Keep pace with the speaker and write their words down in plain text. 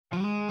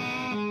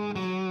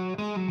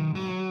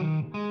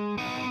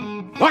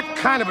What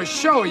kind of a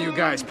show are you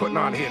guys putting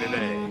on here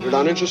today? You're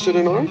not interested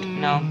in art?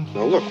 No.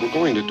 Now look, we're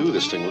going to do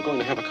this thing. We're going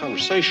to have a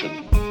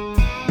conversation.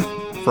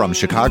 From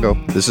Chicago,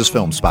 this is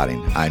Film Spotting.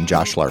 I'm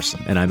Josh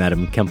Larson. And I'm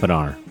Adam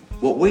Kempenaar.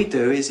 What we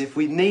do is if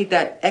we need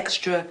that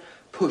extra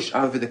push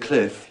over the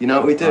cliff, you know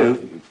what we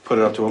do? Put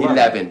it up to 11.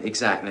 11,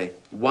 exactly.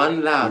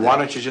 One louder. Why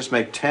don't you just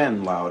make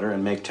 10 louder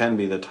and make 10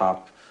 be the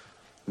top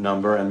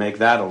number and make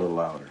that a little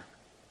louder?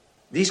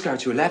 These go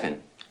to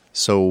 11.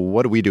 So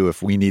what do we do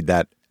if we need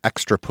that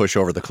extra push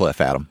over the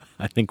cliff, Adam?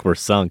 I think we're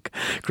sunk.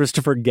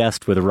 Christopher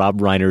Guest with Rob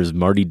Reiner's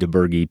Marty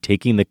DeBurgi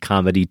taking the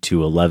comedy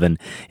to 11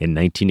 in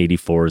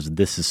 1984's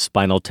This is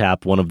Spinal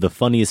Tap, one of the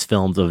funniest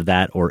films of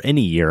that or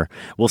any year.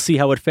 We'll see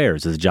how it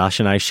fares as Josh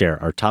and I share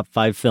our top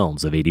 5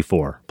 films of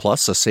 84.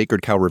 Plus a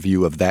Sacred Cow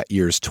review of that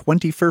year's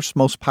 21st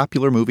most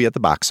popular movie at the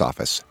box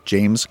office,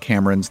 James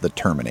Cameron's The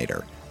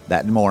Terminator.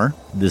 That and more.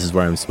 This is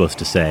where I'm supposed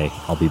to say,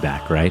 I'll be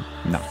back, right?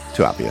 No,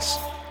 too obvious.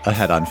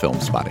 Ahead on Film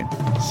Spotting.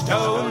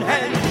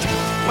 Stonehenge,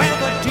 where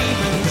the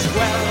demons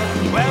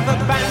dwell, where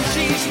the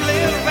banshees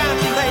live and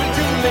they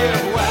do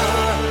live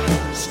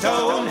well.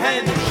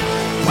 Stonehenge,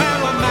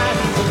 where a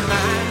man's a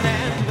man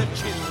and the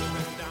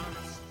children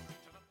dance.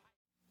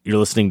 You're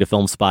listening to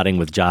Film Spotting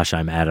with Josh.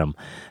 I'm Adam.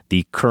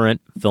 The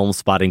current Film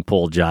Spotting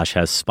poll, Josh,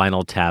 has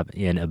Spinal Tap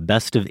in a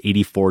best of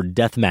 84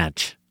 death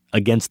match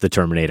against The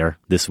Terminator.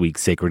 This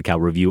week's Sacred Cow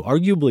review,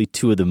 arguably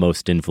two of the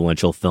most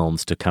influential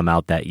films to come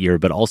out that year,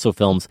 but also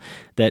films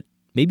that,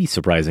 maybe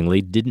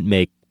surprisingly, didn't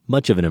make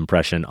much of an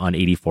impression on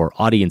 84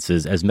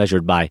 audiences as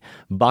measured by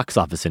box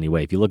office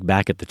anyway. If you look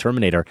back at The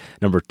Terminator,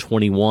 number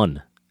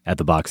 21 at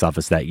the box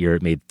office that year,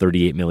 it made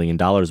 $38 million,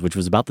 which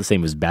was about the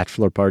same as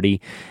Bachelor Party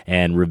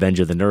and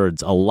Revenge of the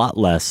Nerds, a lot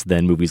less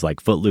than movies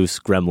like Footloose,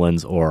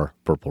 Gremlins, or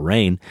Purple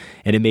Rain,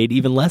 and it made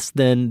even less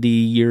than the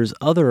year's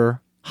other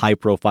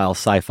high-profile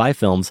sci-fi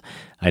films.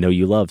 I know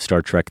you love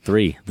Star Trek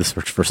III, The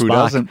Search for Spock, Who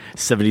doesn't?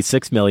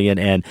 $76 million,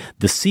 and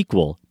the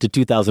sequel to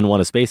 2001: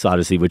 A Space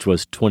Odyssey, which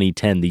was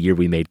 2010, the year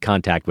we made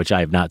Contact, which I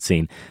have not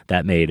seen,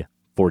 that made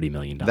 $40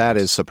 million. That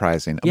is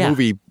surprising. A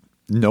movie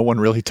no one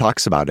really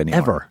talks about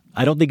anymore. Ever.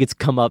 I don't think it's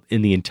come up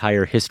in the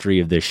entire history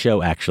of this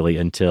show, actually,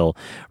 until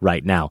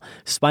right now.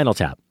 Spinal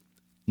Tap,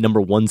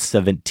 number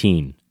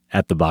 117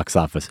 at the box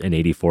office in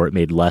 84. It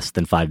made less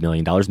than $5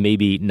 million.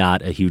 Maybe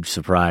not a huge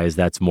surprise.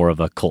 That's more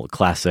of a cult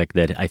classic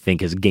that I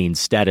think has gained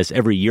status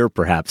every year,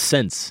 perhaps,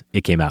 since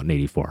it came out in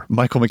 84.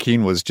 Michael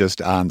McKean was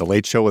just on The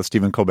Late Show with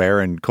Stephen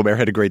Colbert, and Colbert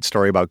had a great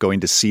story about going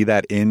to see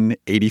that in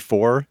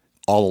 84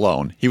 all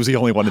alone. He was the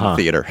only one in the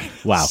theater.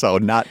 Wow. So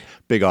not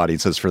big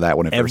audiences for that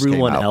when it first came out.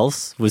 Everyone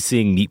else was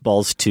seeing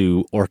Meatballs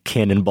 2 or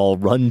Cannonball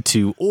Run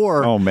 2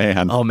 or... Oh,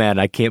 man,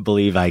 I can't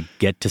believe I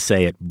get to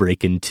say it,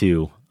 Breakin'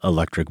 2.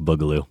 Electric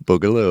Boogaloo.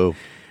 Boogaloo.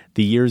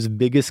 The year's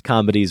biggest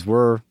comedies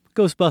were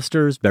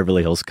Ghostbusters,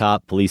 Beverly Hills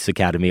Cop, Police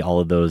Academy. All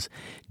of those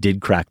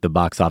did crack the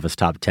box office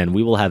top 10.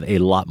 We will have a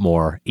lot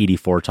more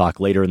 84 talk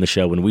later in the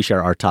show when we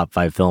share our top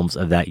 5 films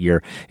of that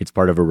year. It's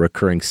part of a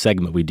recurring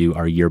segment we do,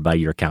 our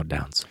year-by-year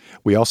countdowns.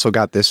 We also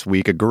got this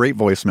week a great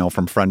voicemail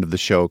from friend of the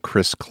show,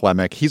 Chris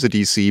Klemek. He's a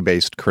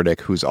DC-based critic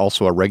who's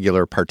also a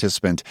regular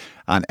participant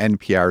on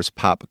NPR's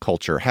Pop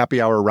Culture Happy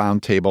Hour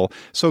Roundtable.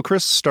 So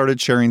Chris started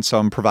sharing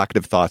some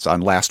provocative thoughts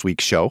on last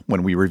week's show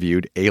when we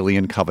reviewed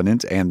Alien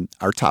Covenant and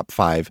our top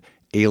 5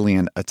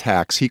 alien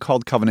attacks. He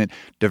called Covenant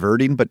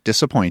diverting but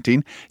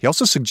disappointing. He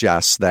also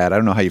suggests that, I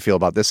don't know how you feel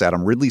about this,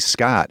 Adam, Ridley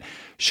Scott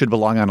should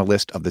belong on a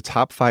list of the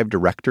top 5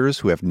 directors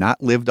who have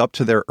not lived up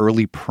to their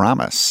early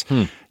promise.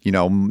 You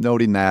know,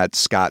 noting that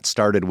Scott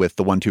started with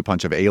the 1-2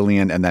 punch of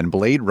Alien and then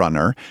Blade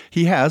Runner,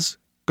 he has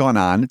gone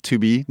on to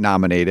be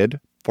nominated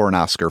for an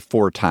Oscar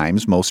 4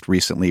 times, most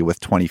recently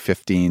with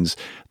 2015's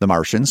The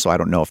Martian. So I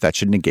don't know if that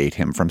should negate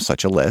him from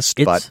such a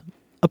list, but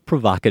a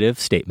provocative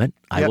statement.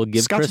 I will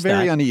give Scott's Chris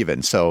very that.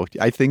 uneven, so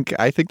I think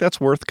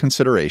that's worth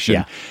consideration.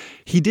 Yeah.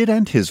 He did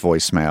end his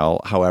voicemail,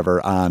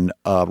 however, on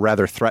a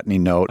rather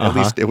threatening note. At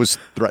least it was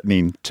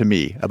threatening to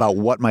me about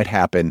what might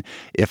happen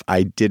if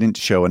I didn't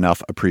show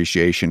enough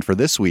appreciation for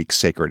this week's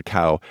Sacred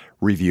Cow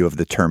review of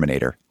The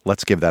Terminator.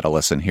 Let's give that a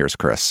listen. Here's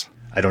Chris.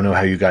 I don't know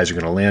how you guys are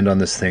going to land on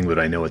this thing, but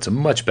I know it's a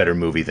much better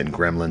movie than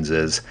Gremlins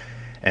is.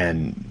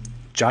 And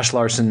Josh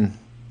Larson,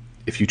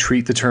 if you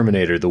treat The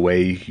Terminator the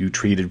way you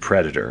treated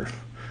Predator,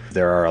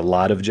 there are a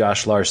lot of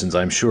Josh Larsons,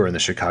 I'm sure, in the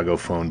Chicago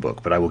phone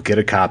book, but I will get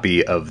a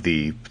copy of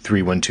the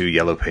 312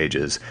 Yellow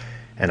Pages,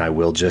 and I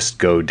will just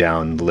go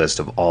down the list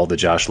of all the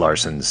Josh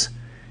Larsons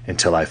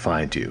until I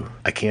find you.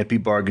 I can't be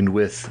bargained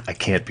with. I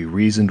can't be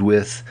reasoned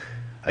with.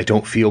 I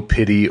don't feel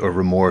pity or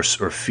remorse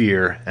or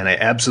fear, and I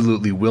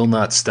absolutely will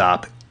not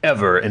stop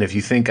ever. And if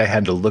you think I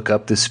had to look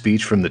up this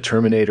speech from The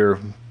Terminator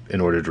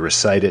in order to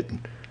recite it,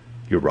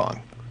 you're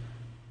wrong.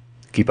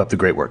 Keep up the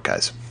great work,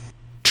 guys.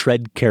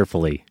 Tread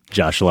carefully,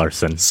 Josh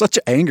Larson. Such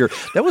anger.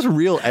 That was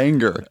real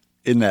anger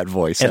in that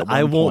voice. And at one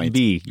I won't point.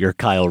 be your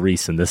Kyle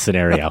Reese in this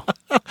scenario.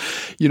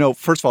 You know,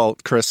 first of all,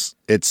 Chris,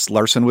 it's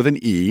Larson with an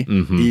E,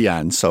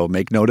 E-N, so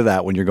make note of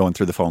that when you're going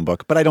through the phone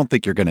book. But I don't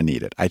think you're going to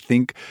need it. I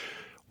think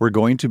we're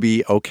going to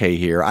be okay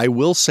here. I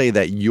will say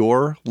that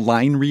your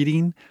line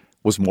reading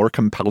was more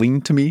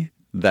compelling to me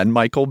than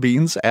Michael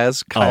Bihn's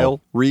as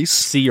Kyle Reese.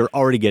 See, you're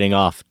already getting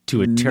off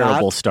to a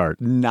terrible start.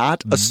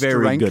 Not a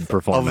very strength good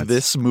performance of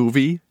this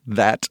movie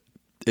that...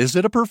 Is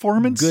it a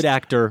performance? Good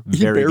actor,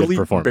 very good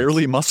performance.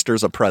 Barely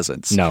musters a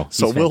presence. No,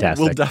 so he's we'll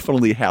fantastic.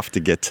 definitely have to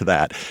get to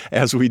that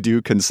as we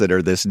do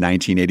consider this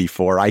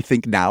 1984. I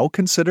think now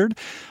considered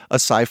a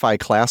sci-fi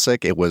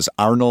classic. It was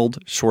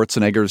Arnold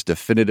Schwarzenegger's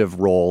definitive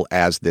role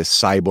as this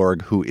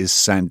cyborg who is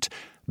sent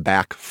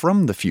back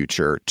from the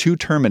future to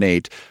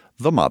terminate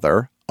the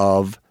mother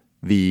of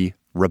the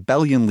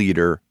rebellion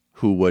leader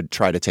who would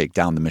try to take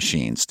down the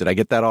machines. Did I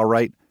get that all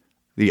right?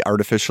 The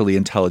artificially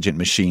intelligent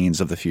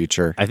machines of the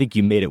future. I think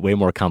you made it way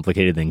more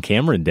complicated than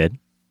Cameron did.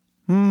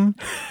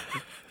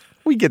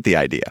 We get the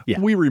idea. Yeah.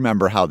 We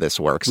remember how this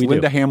works. We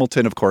Linda do.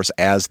 Hamilton, of course,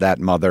 as that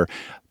mother.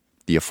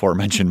 The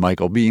aforementioned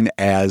Michael Biehn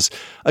as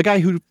a guy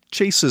who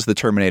chases the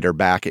Terminator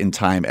back in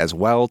time as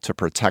well to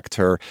protect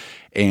her.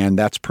 And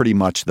that's pretty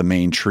much the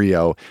main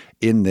trio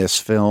in this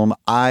film.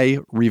 I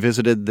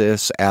revisited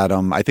this,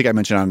 Adam. I think I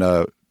mentioned on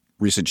a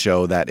recent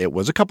show that it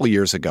was a couple of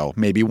years ago,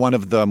 maybe one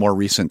of the more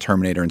recent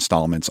Terminator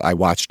installments. I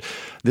watched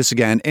this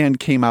again and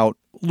came out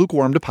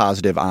lukewarm to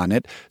positive on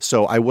it.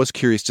 So I was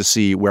curious to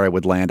see where I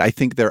would land. I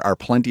think there are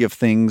plenty of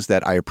things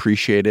that I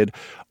appreciated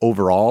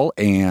overall,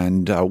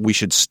 and we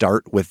should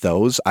start with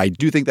those. I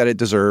do think that it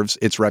deserves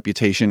its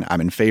reputation. I'm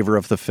in favor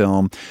of the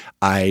film.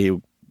 I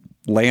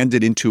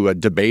landed into a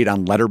debate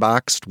on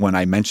Letterboxd when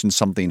I mentioned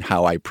something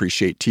how I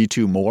appreciate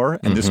T2 more,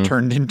 and this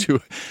turned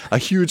into a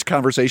huge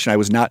conversation I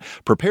was not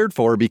prepared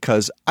for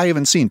because I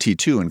haven't seen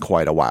T2 in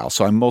quite a while,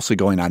 so I'm mostly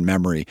going on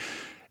memory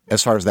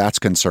as far as that's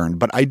concerned.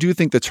 But I do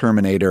think the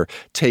Terminator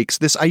takes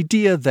this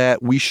idea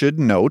that we should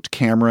note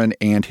Cameron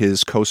and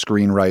his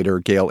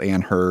co-screenwriter Gail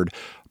Ann Hurd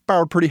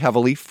borrowed pretty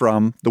heavily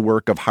from the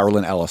work of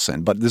Harlan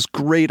Ellison, but this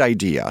great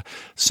idea,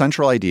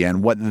 central idea,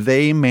 and what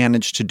they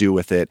managed to do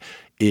with it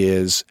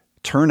is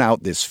turn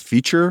out this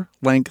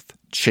feature-length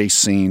chase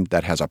scene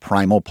that has a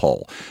primal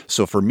pull.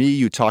 So for me,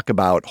 you talk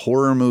about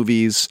horror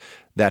movies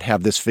that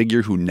have this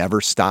figure who never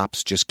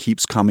stops, just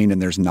keeps coming,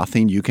 and there's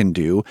nothing you can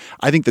do.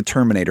 I think the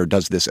Terminator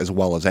does this as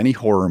well as any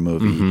horror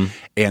movie,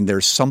 and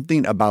there's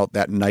something about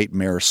that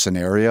nightmare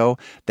scenario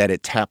that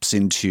it taps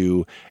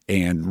into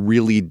and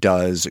really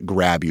does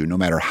grab you, no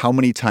matter how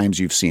many times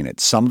you've seen it.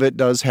 Some of it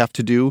does have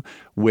to do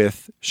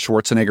with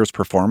Schwarzenegger's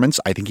performance.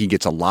 I think he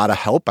gets a lot of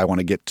help. I want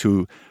to get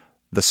to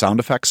the sound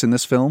effects in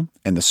this film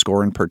and the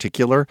score in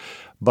particular,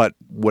 but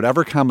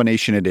whatever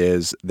combination it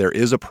is, there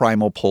is a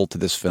primal pull to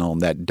this film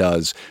that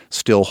does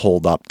still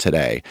hold up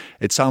today.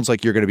 It sounds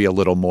like you're going to be a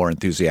little more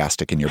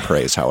enthusiastic in your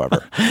praise,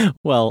 however.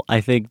 Well,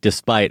 I think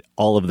despite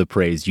all of the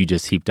praise you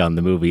just heaped on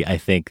the movie, I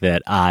think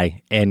that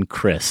I and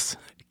Chris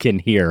can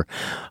hear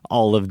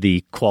all of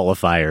the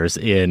qualifiers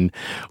in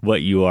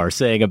what you are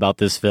saying about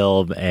this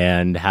film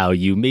and how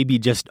you maybe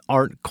just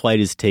aren't quite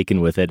as taken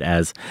with it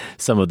as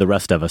some of the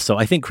rest of us. So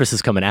I think Chris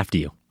is coming after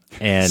you.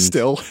 And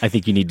Still? I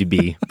think you need to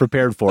be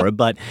prepared for it.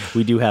 But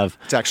we do have...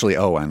 It's actually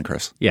ON,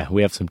 Chris. Yeah,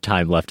 we have some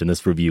time left in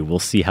this review. We'll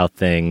see how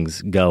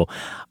things go.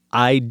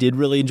 I did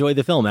really enjoy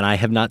the film, and I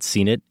have not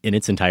seen it in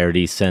its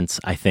entirety since,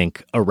 I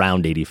think,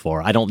 around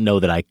 84. I don't know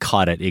that I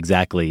caught it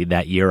exactly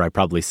that year. I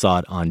probably saw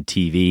it on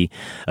TV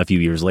a few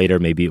years later.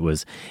 Maybe it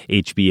was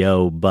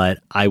HBO. But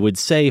I would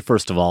say,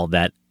 first of all,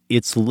 that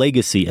its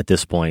legacy at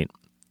this point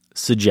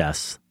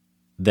suggests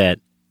that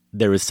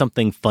there is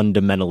something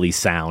fundamentally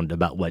sound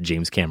about what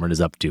James Cameron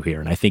is up to here.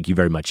 And I think you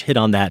very much hit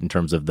on that in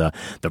terms of the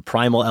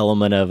primal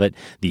element of it,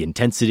 the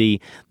intensity,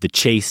 the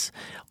chase.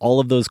 All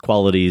of those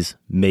qualities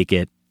make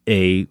it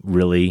a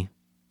really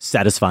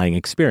satisfying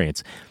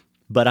experience.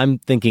 But I'm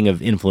thinking of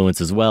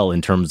influence as well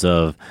in terms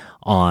of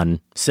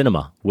on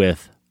cinema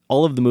with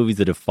all of the movies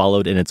that have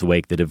followed in its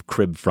wake that have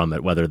cribbed from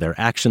it, whether they're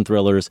action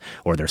thrillers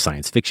or they're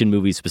science fiction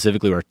movies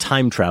specifically or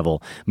time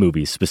travel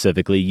movies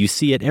specifically. You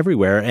see it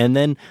everywhere. And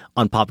then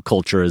on pop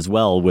culture as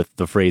well with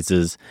the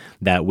phrases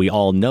that we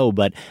all know.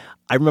 But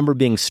I remember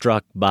being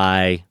struck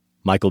by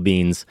Michael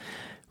Bihn's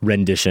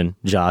rendition,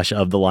 Josh,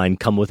 of the line,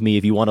 "Come with me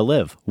if you want to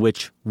live,"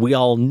 which we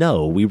all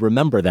know. We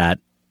remember that.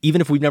 Even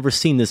if we've never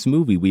seen this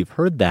movie, we've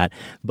heard that.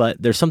 But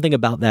there's something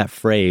about that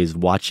phrase,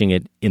 watching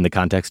it in the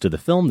context of the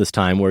film this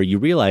time, where you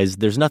realize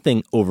there's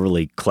nothing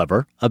overly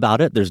clever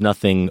about it. There's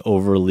nothing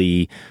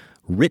overly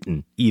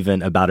written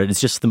even about it.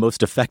 It's just the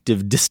most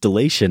effective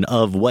distillation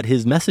of what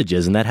his message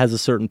is, and that has a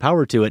certain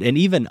power to it. And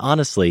even,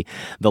 honestly,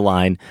 the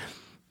line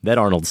that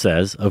Arnold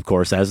says, of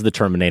course, as the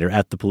Terminator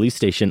at the police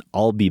station,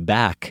 "I'll be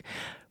back."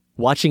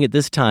 Watching it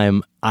this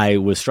time, I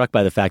was struck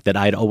by the fact that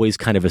I'd always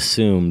kind of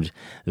assumed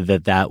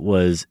that that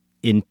was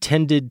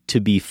intended to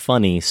be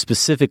funny,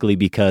 specifically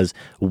because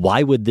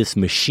why would this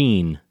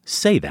machine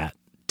say that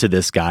to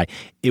this guy?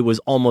 It was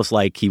almost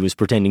like he was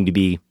pretending to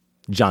be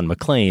John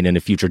McClane in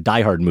a future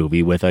Die Hard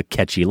movie with a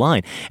catchy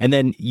line. And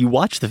then you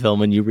watch the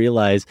film and you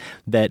realize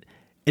that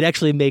it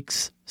actually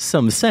makes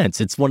some sense.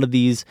 It's one of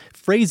these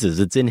phrases.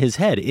 It's in his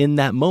head. In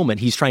that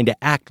moment, he's trying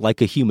to act like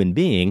a human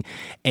being,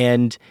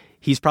 and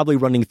he's probably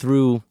running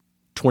through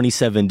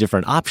 27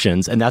 different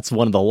options, and that's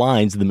one of the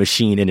lines the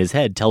machine in his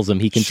head tells him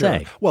he can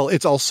say. Well,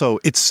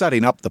 it's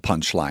setting up the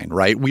punchline,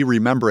 right? We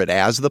remember it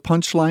as the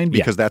punchline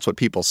because that's what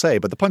people say,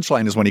 but the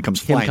punchline is when he comes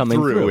flying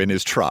through in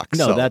his truck.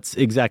 No, that's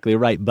exactly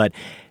right. But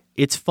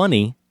it's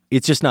funny.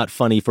 It's just not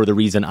funny for the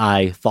reason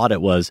I thought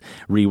it was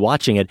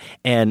rewatching it.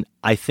 And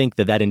I think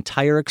that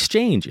entire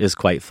exchange is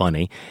quite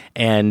funny.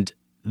 And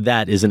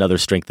that is another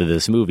strength of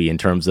this movie in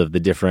terms of the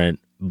different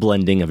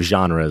blending of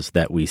genres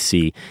that we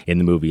see in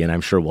the movie. And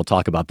I'm sure we'll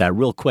talk about that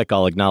real quick.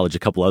 I'll acknowledge a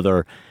couple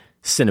other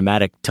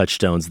cinematic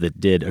touchstones that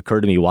did occur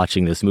to me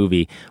watching this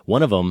movie.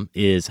 One of them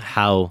is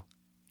how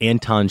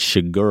Anton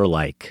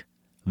Chigurh-like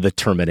the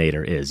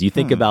Terminator is. You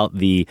think about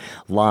the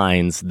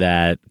lines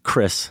that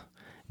Chris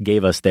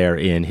gave us there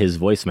in his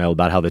voicemail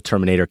about how the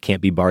Terminator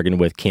can't be bargained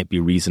with, can't be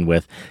reasoned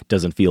with,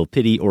 doesn't feel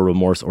pity or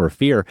remorse or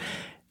fear.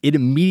 It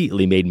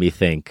immediately made me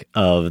think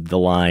of the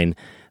line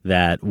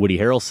that Woody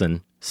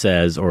Harrelson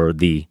says, or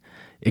the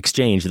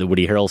exchange that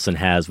Woody Harrelson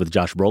has with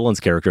Josh Brolin's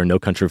character in No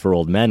Country for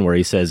Old Men, where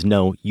he says,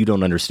 no, you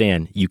don't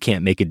understand. You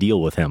can't make a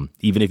deal with him.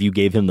 Even if you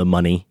gave him the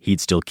money,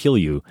 he'd still kill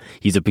you.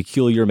 He's a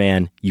peculiar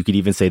man. You could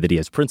even say that he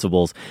has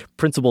principles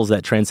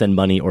that transcend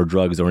money or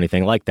drugs or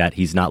anything like that.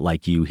 He's not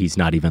like you. He's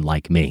not even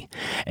like me.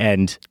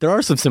 And there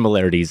are some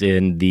similarities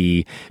in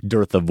the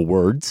dearth of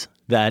words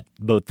that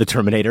both the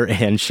Terminator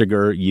and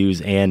Chigurh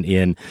use, and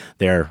in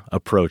their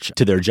approach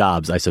to their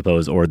jobs, I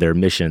suppose, or their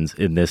missions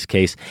in this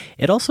case.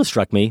 It also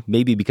struck me,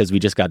 maybe because we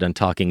just got done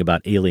talking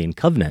about Alien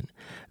Covenant,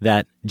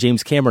 that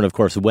James Cameron, of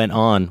course, went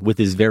on with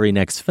his very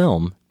next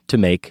film to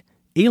make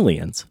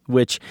Aliens,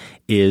 which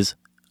is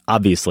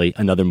obviously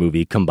another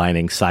movie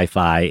combining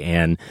sci-fi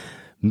and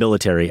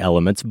military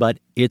elements, but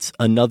it's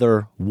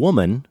another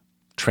woman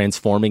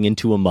transforming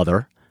into a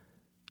mother,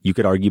 you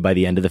could argue by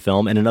the end of the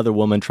film, and another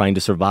woman trying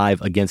to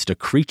survive against a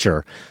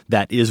creature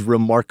that is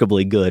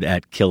remarkably good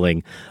at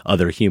killing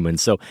other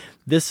humans. So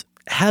this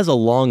has a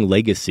long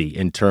legacy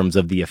in terms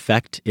of the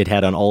effect it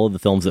had on all of the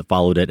films that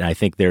followed it, and I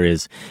think there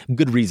is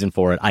good reason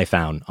for it, I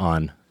found,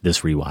 on this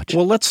rewatch.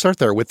 Well, let's start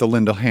there with the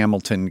Linda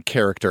Hamilton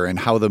character and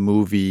how the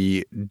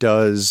movie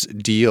does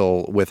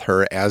deal with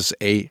her as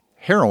a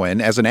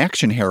heroine, as an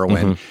action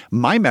heroine.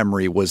 My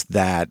memory was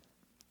that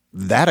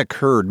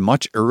occurred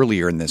much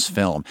earlier in this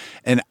film.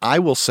 And I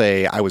will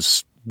say I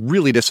was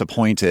really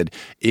disappointed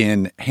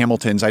in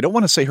Hamilton's, I don't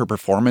want to say her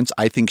performance.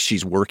 I think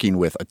she's working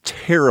with a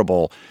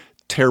terrible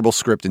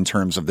script in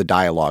terms of the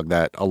dialogue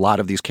that a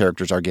lot of these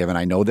characters are given.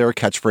 I know there are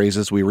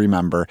catchphrases we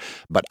remember,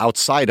 but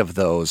outside of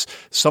those,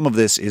 some of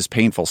this is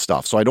painful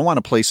stuff. So I don't want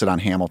to place it on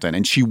Hamilton.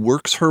 And she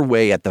works her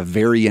way at the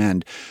very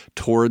end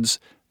towards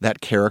that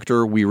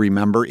character we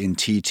remember in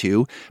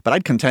T2. But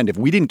I'd contend if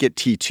we didn't get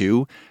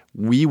T2,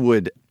 we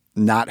would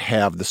not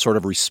have the sort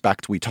of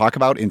respect we talk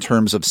about in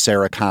terms of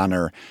Sarah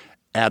Connor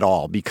at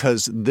all,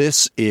 because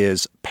this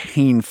is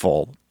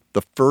painful.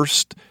 The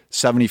first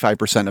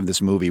 75% of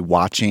this movie,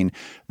 watching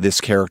this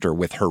character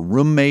with her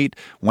roommate,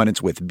 when it's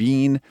with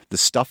Bean, the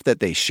stuff that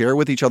they share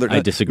with each other.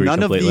 I disagree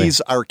completely. None of these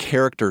are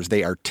characters.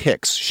 They are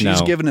ticks.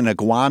 She's given an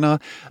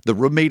iguana. The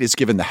roommate is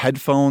given the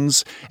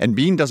headphones, and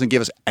Bean doesn't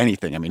give us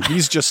anything. I mean,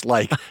 he's just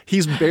like,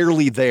 he's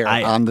barely there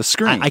on the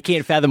screen. I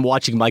can't fathom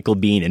watching Michael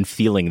Bean and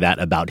feeling that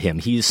about him.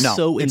 He's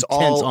so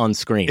intense on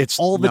screen. It's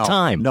all the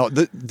time. No,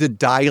 the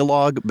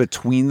dialogue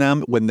between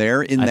them when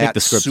they're in that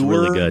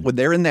sewer, really good. When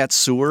they're in that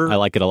sewer, I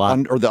like it a lot.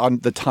 On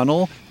the tunnel.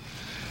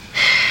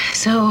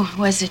 So,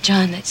 was it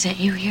John that sent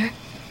you here?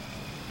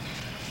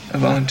 I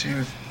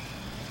volunteered.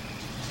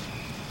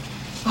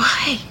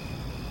 Why?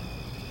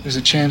 There's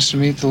a chance to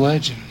meet the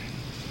legend.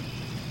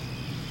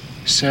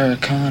 Sarah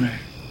Connor.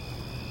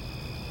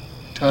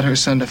 Taught her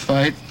son to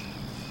fight,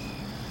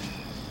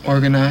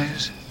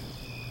 organize,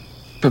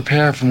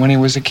 prepare from when he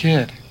was a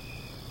kid.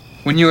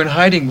 When you were in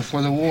hiding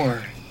before the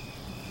war.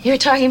 You're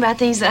talking about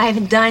things that I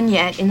haven't done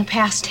yet in the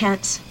past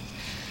tense.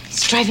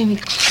 It's driving me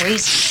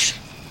crazy.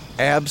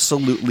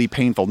 Absolutely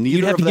painful. Neither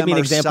You'd have to of give them me an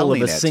are example of a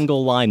selling it.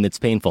 single line that's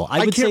painful. I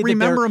would can't say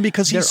remember him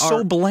because he's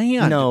so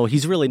bland. No,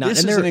 he's really not.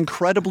 This is an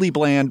incredibly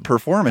bland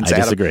performance, I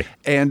Adam. disagree.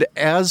 And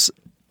as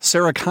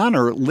Sarah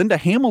Connor, Linda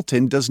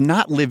Hamilton does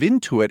not live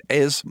into it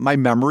as my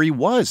memory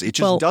was. It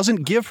just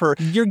doesn't give her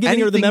You're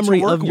giving her the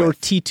memory of your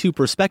T2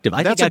 perspective.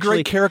 That's a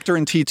great character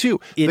in T2.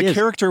 The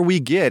character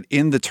we get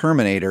in the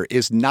Terminator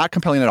is not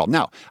compelling at all.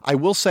 Now, I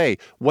will say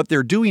what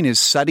they're doing is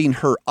setting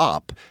her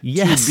up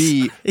to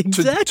be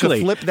exactly.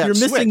 to flip that You're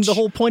switch. missing the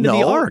whole point of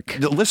the arc.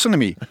 Listen to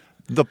me.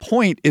 The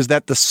point is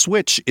that the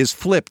switch is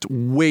flipped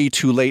way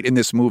too late in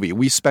this movie.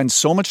 We spend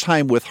so much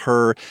time with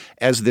her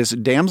as this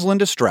damsel in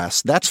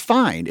distress. That's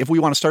fine if we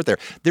want to start there.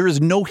 There is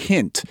no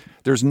hint.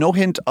 There's no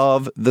hint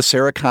of the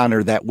Sarah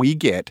Connor that we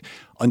get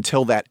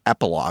until that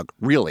epilogue,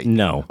 really.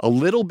 No. A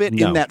little bit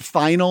in that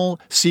final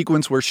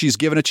sequence where she's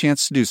given a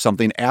chance to do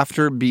something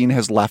after Bean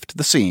has left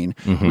the scene.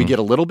 We get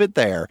a little bit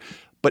there,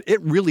 but it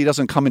really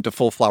doesn't come into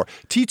full flower.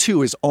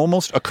 T2 is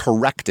almost a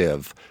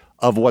corrective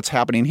of what's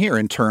happening here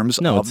in terms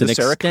of the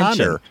Sarah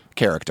Connor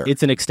character.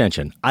 It's an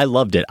extension. I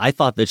loved it. I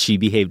thought that she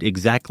behaved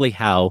exactly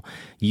how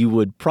you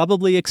would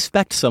probably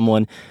expect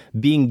someone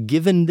being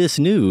given this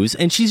news,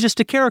 and she's just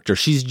a character.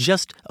 She's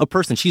just a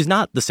person. She's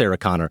not the Sarah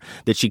Connor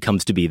that she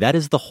comes to be. That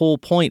is the whole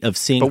point of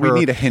seeing her. But we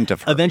need a hint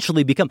of her.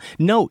 Eventually become.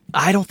 No,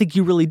 I don't think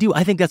you really do.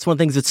 I think that's one of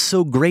the things that's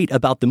so great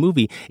about the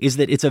movie is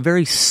that it's a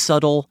very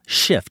subtle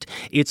shift.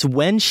 It's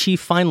when she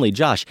finally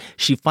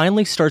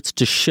starts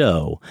to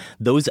show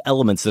those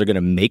elements that are going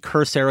to make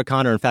her Sarah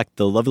Connor. In fact,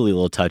 the lovely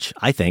little touch,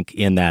 I think,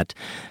 in that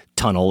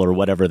tunnel or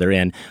whatever they're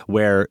in,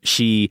 where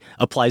she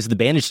applies the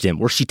bandage to him,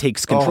 where she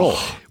takes control,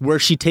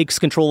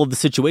 of the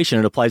situation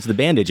and applies the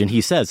bandage, and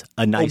he says,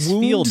 a nice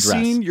field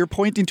dress. Scene? You're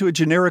pointing to a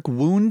generic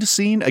wound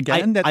scene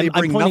again that they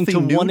bring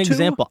nothing new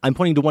to? I'm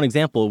pointing to one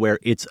example where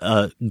it's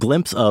a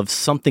glimpse of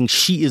something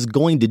she is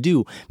going to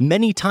do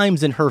many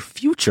times in her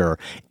future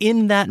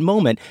in that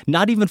moment,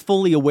 not even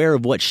fully aware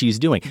of what she's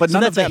doing. But so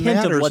none that's of that a hint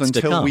matters of what's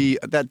to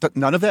come.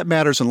 None of that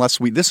matters unless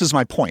this is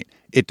my point.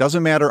 It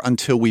doesn't matter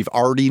until we've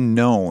already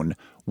known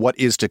what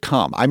is to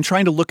come. I'm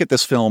trying to look at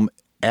this film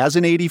as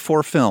an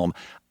 84 film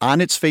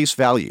on its face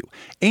value.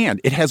 And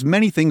it has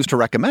many things to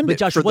recommend but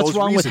Josh, what's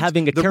wrong with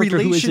having a character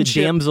who is a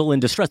damsel in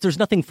distress? There's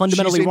nothing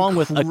fundamentally wrong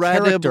with a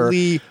character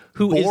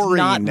who is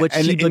not what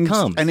she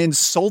becomes. And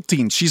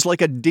insulting. She's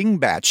like a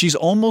dingbat. She's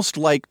almost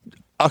like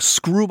a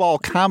screwball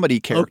comedy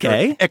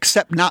character,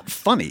 except not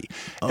funny.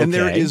 And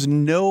there is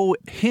no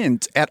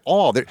hint at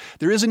all.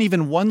 There isn't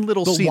even one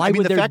little scene. Why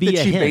would the there fact be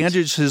that she hint?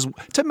 bandages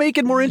to make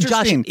it more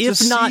interesting, Josh,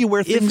 see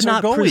where things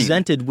are going. If not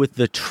presented with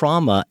the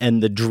trauma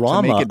and the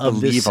drama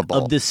of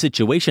this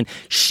situation,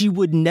 she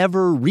would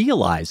never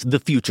realize the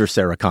future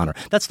Sarah Connor.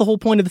 That's the whole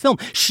point of the film.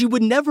 She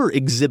would never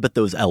exhibit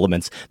those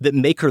elements that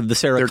make her the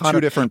Sarah Connor. They're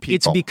two different people.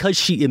 It's because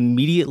she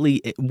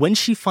immediately, when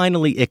she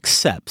finally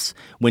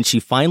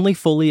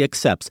fully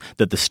accepts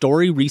that the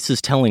story Reese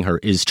is telling her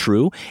is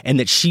true and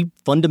that she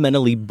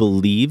fundamentally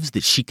believes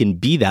that she can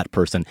be that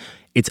person,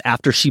 it's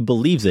after she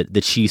believes it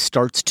that she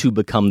starts to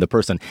become the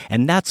person.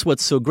 And that's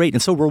what's so great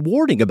and so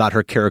rewarding about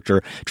her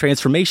character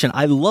transformation.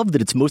 I love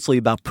that it's mostly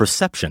about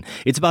perception.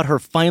 It's about her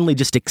finally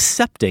just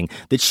accepting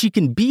that she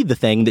can be the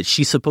thing that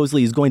she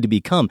supposedly is going to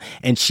become,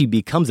 and she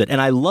becomes it. And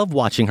I love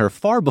watching her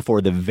far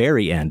before the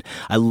very end.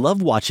 I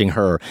love watching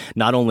her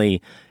not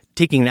only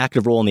taking an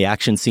active role in the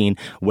action scene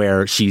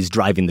where she's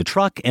driving the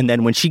truck, and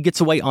then when she gets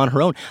away on her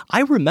own.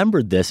 I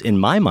remembered this in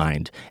my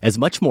mind as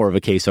much more of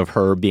a case of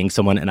her being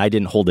someone, and I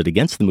didn't hold it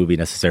against the movie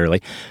necessarily,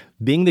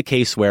 being the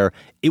case where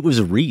it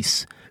was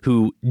Reese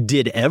who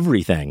did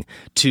everything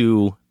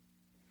to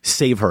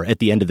save her at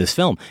the end of this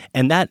film.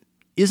 And that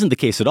isn't the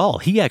case at all.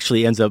 He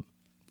actually ends up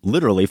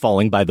literally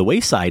falling by the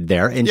wayside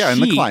there. And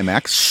in the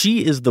climax.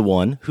 She is the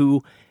one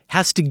who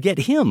has to get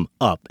him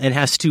up and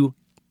has to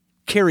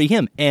carry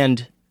him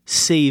and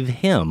save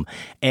him.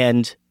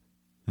 And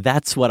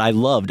that's what I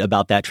loved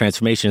about that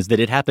transformation, is that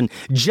it happened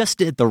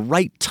just at the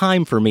right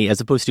time for me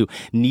as opposed to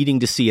needing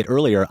to see it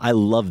earlier. I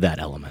love that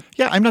element.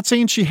 Yeah, I'm not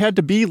saying she had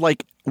to be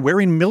like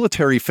wearing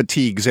military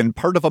fatigues and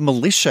part of a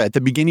militia at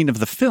the beginning of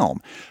the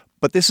film,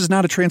 but this is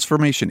not a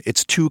transformation.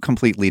 It's two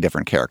completely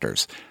different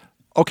characters.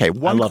 Okay,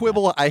 one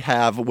quibble I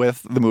have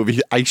with the movie,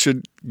 I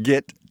should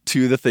get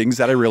to the things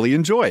that I really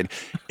enjoyed.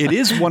 It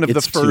is one of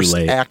the first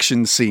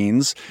action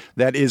scenes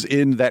that is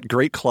in that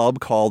great club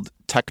called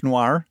Tech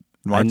Noir.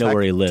 I know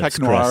where he lives, Tech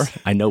Noir. Chris.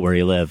 I know where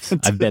he lives.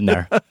 I've been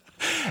there.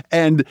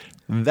 And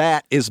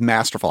that is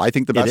masterful. I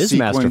think the best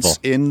sequence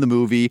in the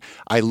movie.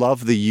 I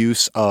love the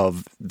use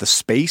of the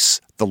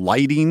space, the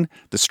lighting,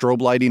 the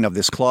strobe lighting of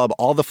this club,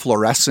 all the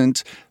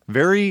fluorescent,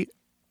 very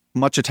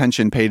much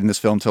attention paid in this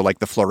film to like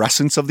the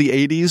fluorescence of the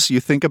 80s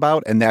you think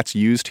about, and that's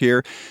used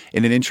here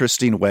in an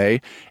interesting way.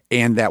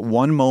 And that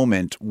one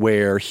moment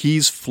where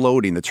he's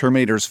floating, the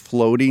Terminator's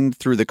floating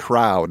through the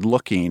crowd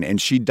looking, and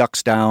she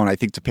ducks down, I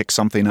think, to pick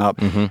something up,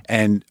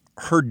 and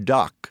her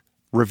duck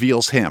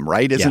reveals him,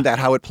 right? Isn't that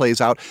how it plays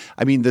out?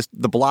 I mean,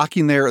 the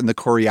blocking there and the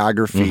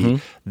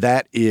choreography,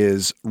 that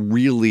is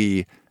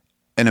really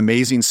an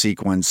amazing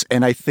sequence.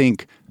 And I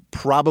think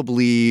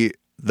probably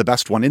the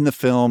best one in the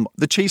film.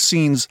 The chase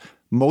scenes,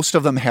 most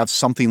of them have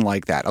something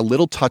like that, a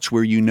little touch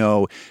where you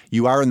know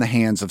you are in the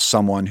hands of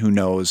someone who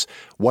knows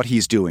what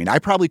he's doing. I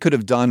probably could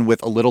have done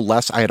with a little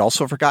less. I had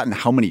also forgotten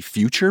how many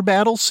future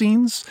battle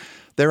scenes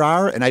there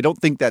are, and I don't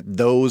think that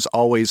those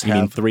always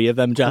have 3 of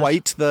them, Josh?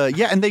 Quite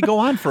and they go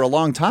on for a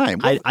long time.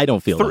 Well, I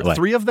don't feel that way.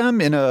 3 of them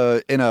in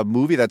a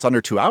movie that's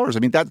under 2 hours. I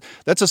mean,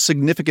 that's a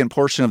significant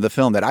portion of the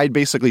film that I'd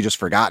basically just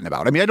forgotten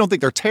about. I mean, I don't think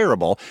they're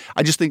terrible.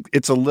 I just think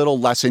it's a little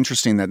less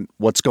interesting than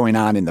what's going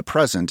on in the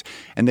present,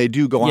 and they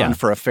do go on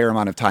for a fair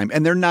amount of time,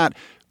 and they're not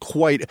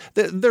quite,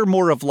 they're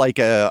more of like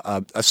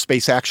a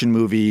space action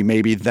movie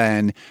maybe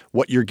than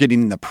what you're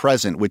getting in the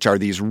present, which are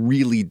these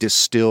really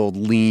distilled,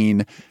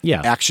 lean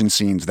action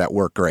scenes that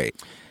work great.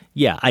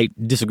 Yeah, I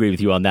disagree with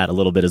you on that a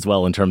little bit as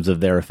well in terms of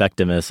their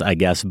effectiveness, I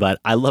guess. But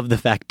I love the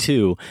fact,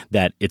 too,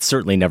 that it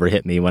certainly never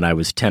hit me when I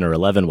was 10 or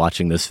 11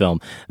 watching this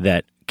film,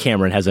 that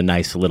Cameron has a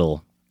nice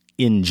little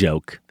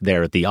in-joke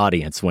there at the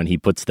audience when he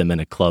puts them in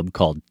a club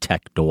called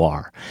Tech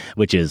Noir,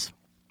 which is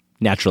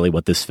naturally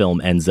what this film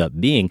ends up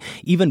being.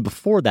 Even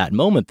before that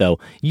moment, though,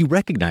 you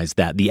recognize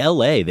that the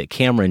L.A. that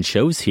Cameron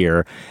shows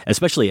here,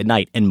 especially at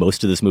night, and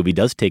most of this movie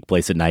does take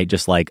place at night,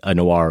 just like a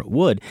noir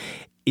would,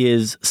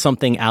 is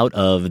something out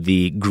of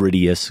the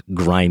grittiest,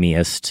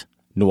 grimiest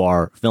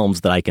noir films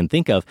that I can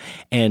think of.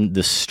 And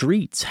the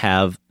streets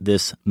have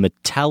this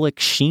metallic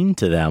sheen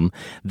to them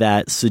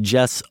that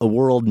suggests a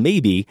world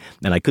maybe,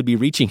 and I could be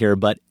reaching here,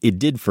 but it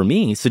did for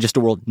me, suggest a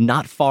world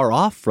not far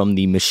off from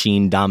the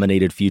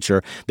machine-dominated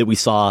future that we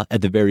saw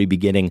at the very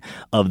beginning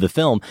of the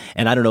film.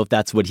 And I don't know if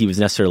that's what he was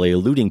necessarily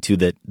alluding to,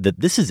 that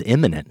this is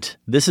imminent.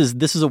 This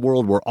is a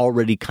world we're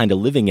already kind of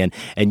living in.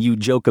 And you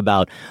joke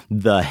about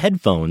the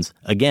headphones,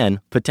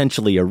 again,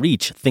 potentially a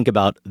reach. Think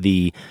about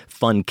the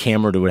fun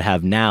camera to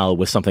have now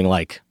with something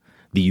like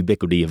the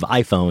ubiquity of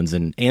iPhones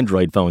and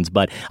Android phones.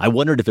 But I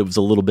wondered if it was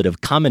a little bit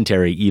of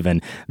commentary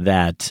even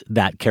that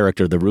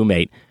character, the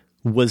roommate,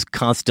 was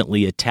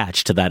constantly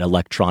attached to that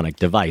electronic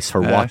device,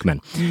 her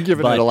Walkman. You're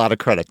giving it a lot of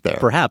credit there.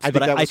 Perhaps. I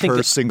think that was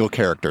her single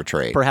character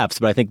trait. Perhaps,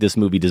 but I think this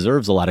movie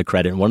deserves a lot of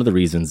credit. And one of the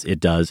reasons it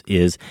does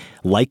is,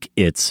 like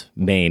its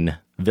main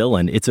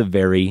villain, it's a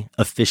very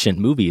efficient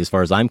movie as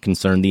far as I'm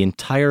concerned. The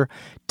entire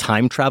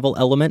time travel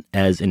element,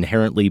 as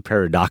inherently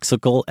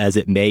paradoxical as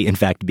it may in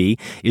fact be,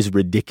 is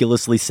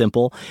ridiculously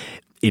simple.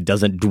 It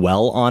doesn't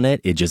dwell on it.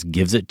 It just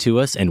gives it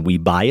to us and we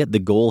buy it. The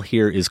goal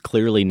here is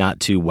clearly not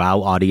to wow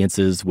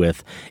audiences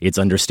with its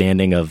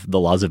understanding of the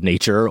laws of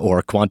nature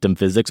or quantum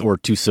physics, or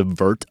to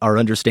subvert our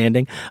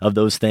understanding of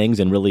those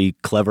things in really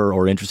clever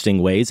or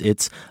interesting ways.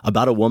 It's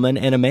about a woman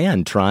and a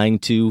man trying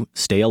to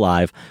stay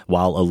alive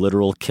while a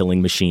literal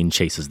killing machine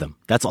chases them.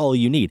 That's all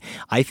you need.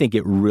 I think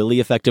it really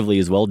effectively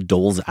as well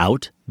doles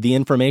out the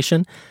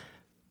information,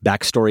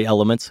 backstory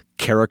elements,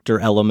 character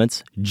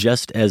elements,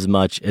 just as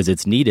much as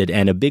it's needed.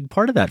 And a big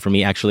part of that for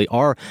me actually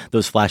are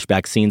those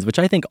flashback scenes, which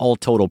I think all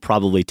total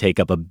probably take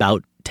up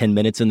about 10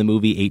 minutes in the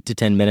movie, 8 to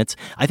 10 minutes.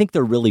 I think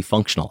they're really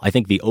functional. I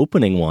think the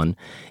opening one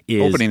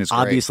is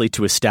obviously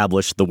to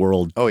establish the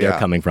world they're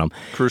coming from.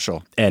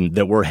 Crucial. And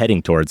that we're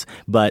heading towards.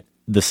 But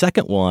the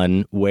second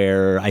one,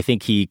 where I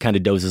think he kind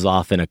of dozes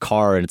off in a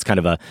car and it's kind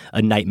of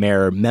a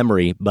nightmare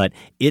memory, but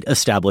it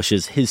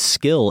establishes his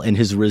skill and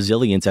his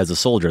resilience as a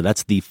soldier.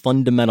 That's the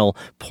fundamental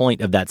point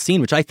of that scene,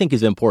 which I think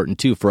is important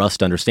too for us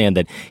to understand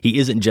that he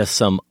isn't just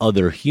some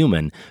other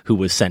human who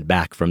was sent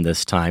back from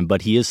this time,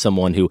 but he is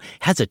someone who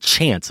has a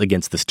chance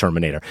against this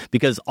Terminator.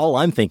 Because all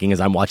I'm thinking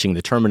as I'm watching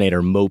the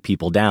Terminator mow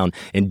people down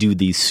and do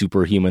these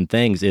superhuman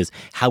things is,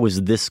 how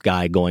is this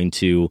guy going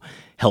to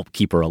help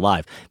keep her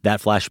alive? That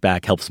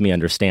flashback helps me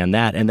understand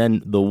that. And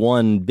then the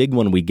one big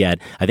one we get,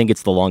 I think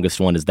it's the longest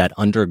one, is that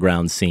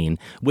underground scene,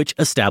 which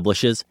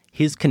establishes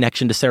his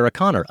connection to Sarah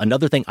Connor.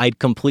 Another thing I'd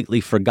completely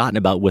forgotten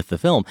about with the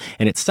film.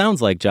 And it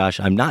sounds like, Josh,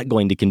 I'm not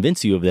going to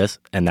convince you of this,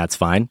 and that's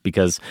fine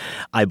because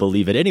I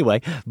believe it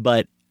anyway,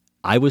 but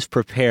I was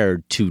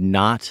prepared to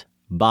not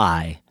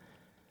buy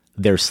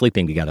their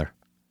sleeping together.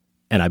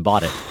 And I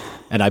bought it.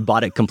 And I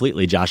bought it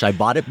completely, Josh. I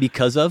bought it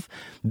because of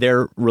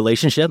their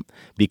relationship,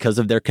 because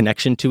of their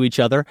connection to each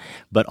other,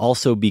 but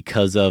also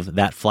because of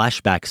that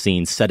flashback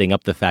scene setting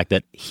up the fact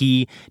that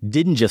he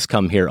didn't just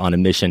come here on a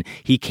mission.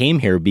 He came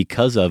here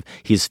because of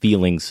his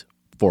feelings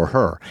for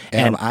her.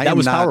 And that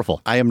was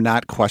powerful. I am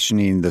not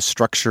questioning the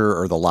structure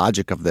or the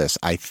logic of this.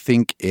 I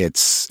think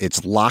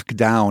it's locked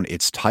down.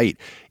 It's tight.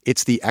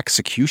 It's the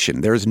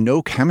execution. There's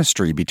no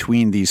chemistry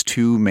between these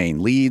two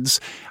main leads.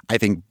 I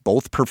think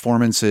both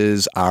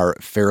performances are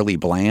fairly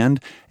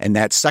bland, and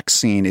that sex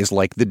scene is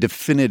like the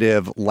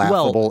definitive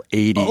laughable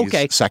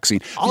 80s sex scene.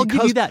 I'll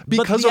give you that,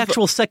 but the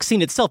actual sex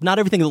scene itself, not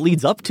everything that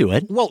leads up to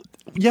it. Well,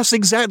 yes,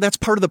 exactly. That's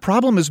part of the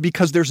problem, is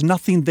because there's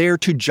nothing there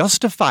to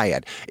justify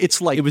it.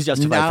 It's like, it was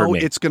justified for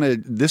me.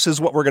 This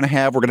is what we're going to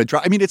have. We're going to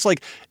draw. I mean, it's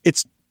like,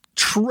 it's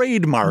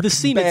trademark the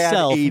scene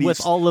itself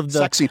with all of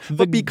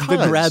the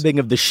grabbing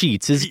of the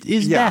sheets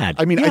is bad.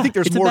 I mean, I think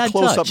there's more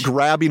close-up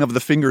grabbing of the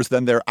fingers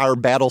than there are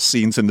battle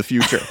scenes in the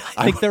future.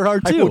 I think there are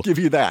too. I will give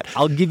you that.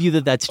 I'll give you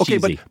that's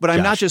cheesy. Okay, but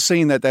I'm not just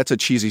saying that that's a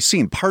cheesy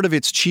scene. Part of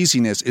its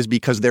cheesiness is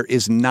because there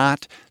is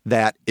not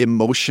that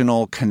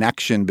emotional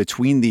connection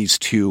between these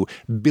two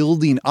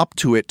building up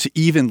to it to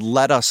even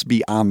let us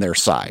be on their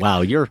side.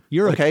 Wow, you're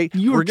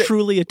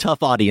truly a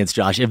tough audience,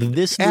 Josh. If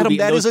this movie, Adam,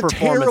 that is a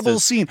terrible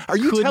scene. Are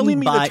you telling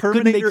me the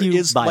Terminator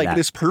is like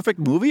this perfect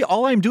movie?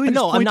 All I'm doing is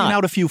pointing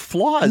out a few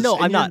flaws. No,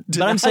 I'm not.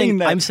 But I'm saying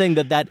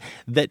that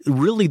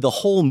really the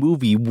whole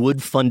movie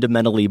would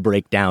fundamentally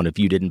break down if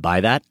you didn't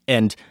buy that,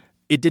 and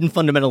it didn't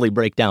fundamentally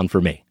break down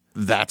for me.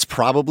 That's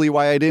probably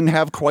why I didn't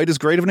have quite as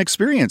great of an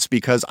experience,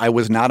 because I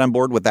was not on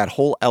board with that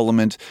whole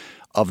element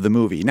of the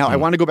movie. Now, I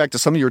want to go back to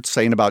something you were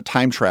saying about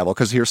time travel,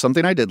 because here's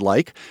something I did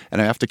like,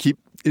 and I have to keep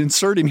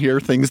inserting here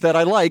things that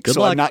I like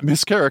so I'm not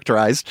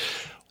mischaracterized.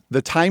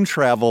 The time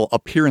travel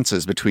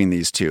appearances between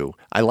these two,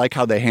 I like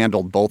how they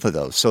handled both of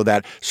those. So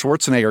that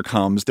Schwarzenegger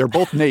comes, they're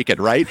both naked,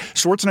 right?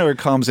 Schwarzenegger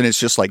comes and it's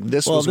just like,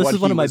 this is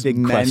one of my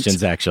big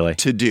questions, actually,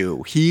 to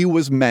do. He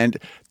was meant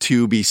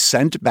to be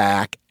sent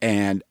back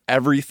and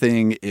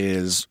everything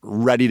is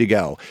ready to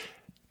go.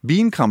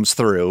 Bean comes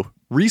through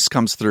Reese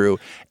comes through,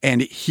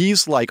 and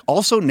he's like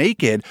also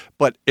naked,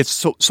 but it's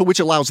so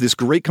which allows this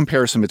great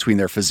comparison between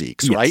their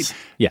physiques, right?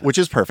 Yeah. Which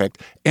is perfect.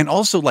 And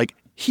also, like,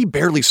 he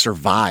barely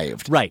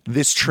survived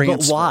this transfer.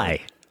 But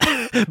why?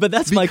 But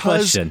that's my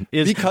question.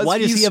 Because why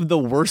does he have the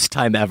worst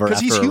time ever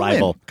after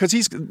arrival? Because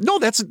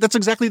that's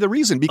exactly the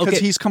reason. Because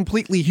he's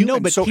completely human. No,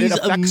 but so he's it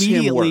affects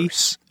him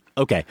worse.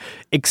 Okay,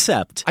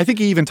 except I think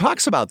he even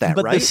talks about that,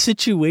 but right? The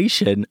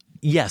situation,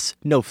 yes,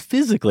 no,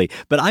 physically.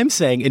 But I'm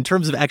saying in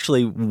terms of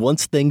actually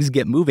once things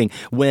get moving,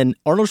 when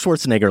Arnold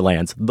Schwarzenegger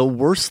lands, the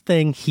worst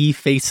thing he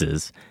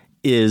faces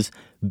is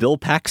Bill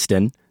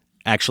Paxton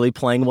actually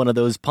playing one of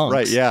those punks.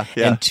 Right, yeah.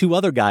 And two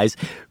other guys,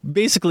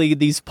 basically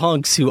these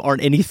punks who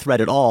aren't any threat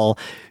at all,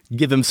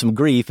 give him some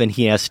grief and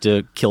he has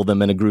to kill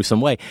them in a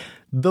gruesome way.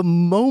 The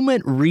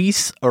moment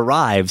Reese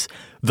arrives,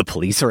 the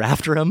police are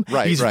after him.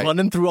 Right, He's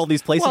running through all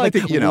these places. Well, like, I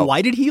think,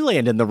 why did he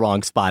land in the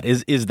wrong spot?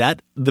 Is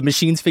that the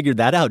machines figured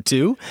that out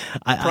too?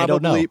 I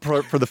don't know.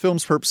 For the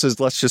film's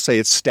purposes, let's just say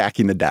it's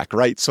stacking the deck,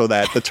 right? So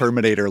that the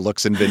Terminator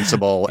looks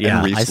invincible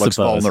and Reese looks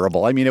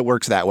vulnerable. I mean, it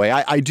works that way.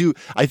 I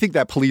think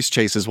that police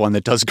chase is one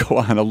that does go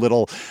on a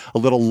little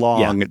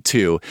long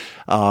too.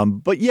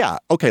 But yeah,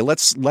 okay.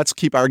 Let's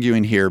keep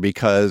arguing here,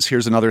 because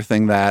here's another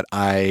thing that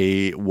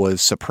I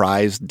was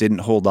surprised didn't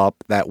hold up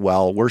that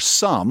well. Were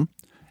some.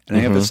 And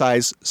I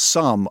emphasize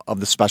some of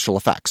the special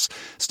effects.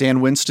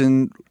 Stan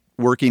Winston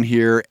working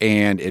here,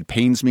 and it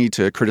pains me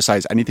to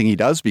criticize anything he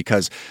does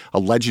because a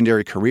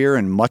legendary career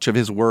and much of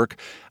his work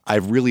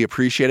I've really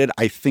appreciated.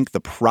 I think the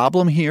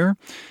problem here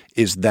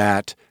is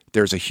that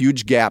there's a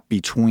huge gap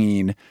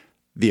between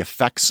the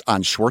effects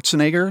on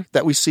Schwarzenegger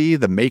that we see,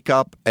 the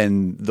makeup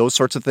and those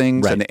sorts of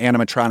things, and the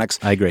animatronics.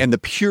 I agree. And the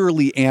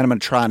purely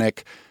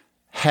animatronic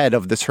head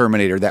of the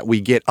Terminator that we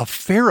get a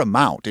fair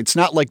amount. It's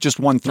not like just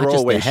one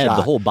throwaway not just the head, shot.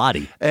 The whole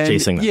body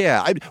chasing them.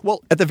 Yeah.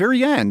 Well, at the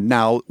very end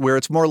now, where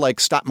it's more like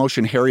stop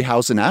motion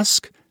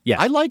Harryhausen-esque. Yeah.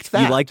 I liked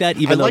that. You like that?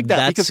 Even though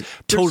that's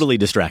totally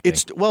distracting.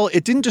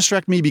 It didn't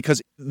distract me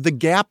because the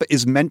gap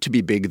is meant to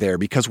be big there,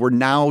 because we're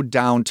now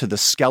down to the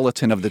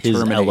skeleton of the His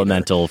Terminator.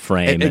 elemental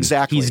frame.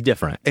 Exactly. He's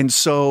different. And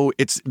so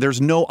there's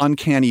no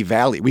uncanny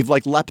valley. We've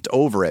like leapt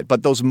over it.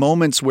 But those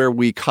moments where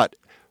we cut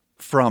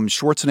from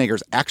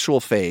Schwarzenegger's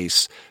actual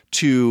face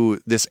to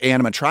this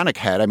animatronic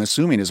head, I'm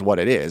assuming is what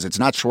it is. It's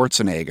not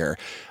Schwarzenegger.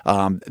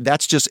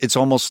 That's just, it's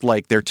almost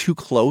like they're too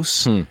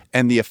close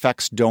and the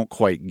effects don't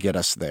quite get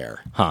us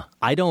there.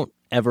 I don't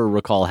ever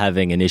recall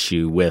having an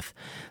issue with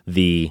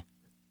the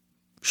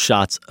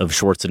shots of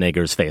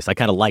Schwarzenegger's face. I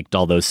kind of liked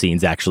all those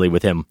scenes actually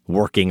with him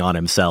working on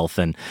himself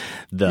and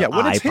the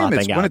eye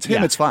popping out. When it's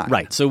him, it's fine.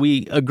 Right. So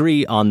we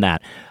agree on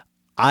that.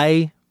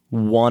 I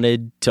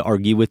wanted to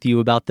argue with you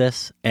about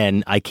this,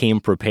 and I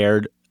came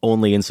prepared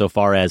only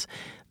insofar as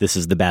this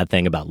is the bad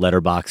thing about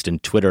Letterboxd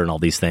and Twitter and all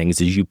these things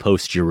is you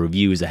post your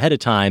reviews ahead of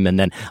time, and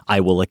then I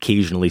will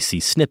occasionally see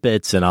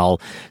snippets and I'll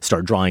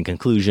start drawing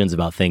conclusions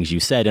about things you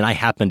said. And I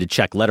happened to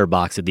check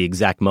Letterboxd at the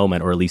exact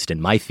moment, or at least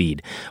in my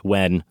feed,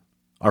 when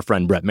our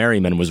friend Brett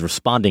Merriman was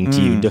responding to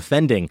you,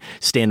 defending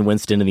Stan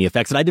Winston and the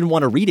effects. And I didn't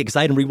want to read it because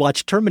I hadn't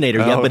rewatched Terminator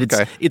yet,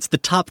 but it's the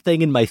top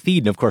thing in my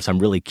feed. And of course, I'm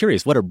really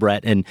curious. What are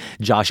Brett and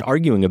Josh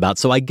arguing about?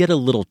 So I get a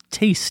little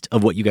taste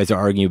of what you guys are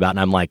arguing about. And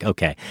I'm like,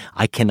 okay,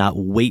 I cannot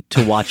wait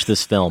to watch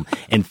this film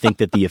and think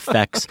that the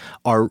effects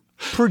are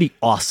pretty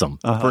awesome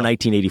for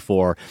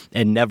 1984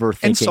 and never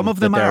thinking. And some of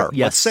them are.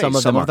 Yes, some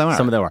of them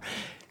are.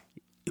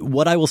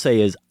 What I will say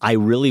is I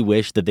really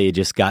wish that they had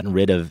just gotten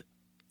rid of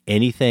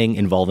anything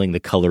involving the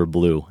color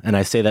blue. And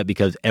I say that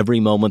because every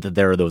moment that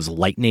there are those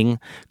lightning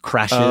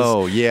crashes,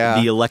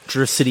 the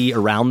electricity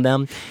around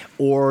them,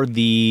 or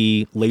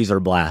the laser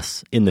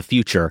blasts in the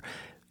future,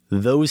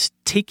 those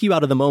take you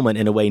out of the moment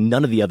in a way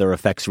none of the other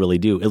effects really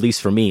do, at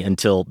least for me,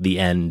 until the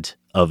end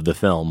of the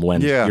film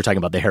when you're talking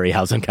about the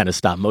Harryhausen kind of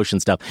stop motion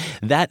stuff.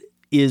 That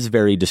is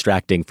very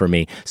distracting for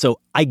me.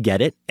 So I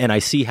get it, and I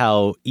see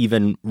how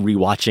even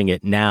rewatching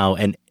it now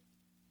and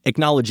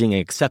acknowledging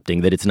and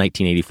accepting that it's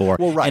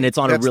 1984 and it's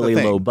on a really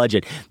low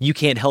budget, you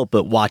can't help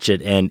but watch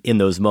it and in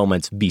those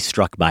moments be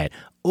struck by it.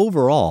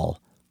 Overall,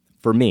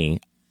 for me,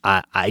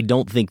 I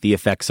don't think the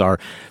effects are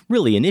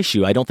really an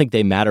issue. I don't think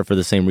they matter for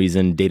the same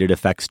reason dated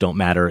effects don't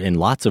matter in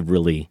lots of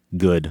really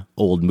good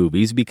old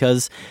movies,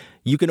 because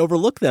you can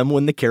overlook them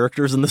when the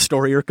characters and the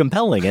story are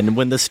compelling and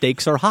when the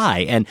stakes are high.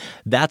 And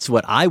that's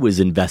what I was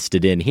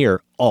invested in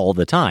here all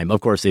the time.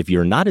 Of course, if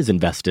you're not as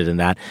invested in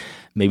that,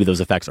 maybe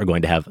those effects are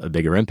going to have a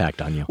bigger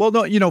impact on you. Well,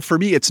 no, for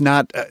me, it's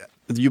not.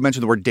 You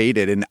mentioned the word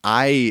dated, and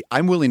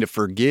I'm willing to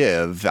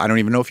forgive. I don't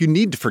even know if you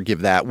need to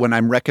forgive that when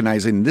I'm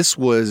recognizing this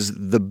was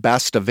the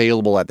best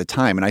available at the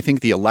time. And I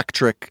think the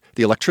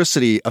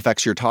electricity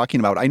effects you're talking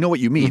about, I know what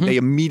you mean. They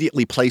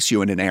immediately place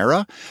you in an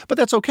era, but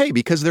that's okay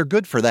because they're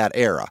good for that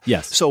era.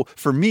 Yes. So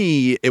for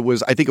me,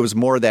 I think it was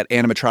more that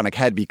animatronic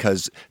head,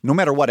 because no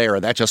matter what era,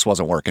 that just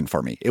wasn't working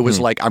for me. It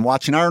was like, I'm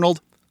watching Arnold,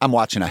 I'm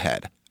watching a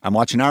head. I'm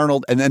watching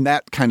Arnold, and then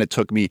that kind of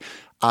took me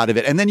out of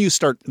it. And then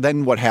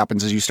then what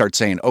happens is you start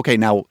saying, okay,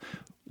 now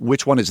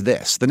which one is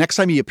this? The next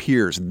time he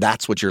appears,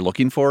 that's what you're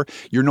looking for.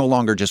 You're no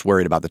longer just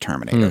worried about the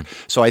Terminator.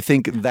 So I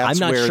think that's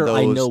where I'm not sure those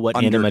I know what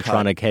undercut.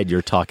 animatronic head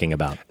you're talking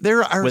about.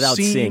 There are without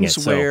scenes seeing it,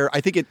 where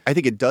I think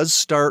it does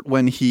start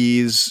when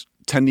he's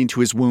tending to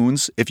his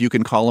wounds, if you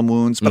can call them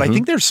wounds. But I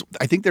think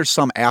there's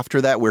some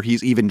after that where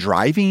he's even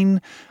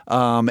driving,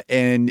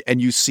 and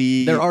you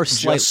see there are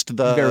slight just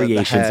the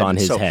variations the on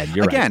his so, head.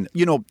 You're again,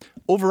 right.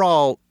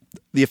 Overall,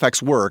 the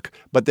effects work,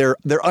 but they're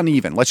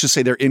uneven. Let's just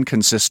say they're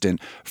inconsistent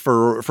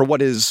for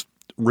what is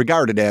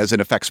regarded as an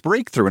effects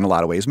breakthrough in a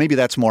lot of ways. Maybe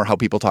that's more how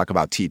people talk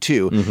about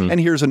T2. And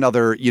here's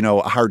another, a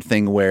hard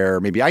thing where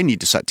maybe I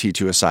need to set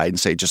T2 aside and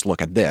say, just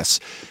look at this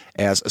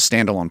as a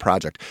standalone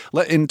project.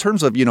 In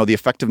terms of, the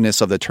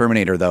effectiveness of the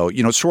Terminator, though,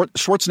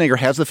 Schwarzenegger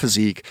has the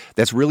physique.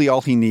 That's really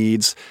all he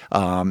needs.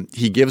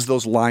 He gives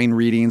those line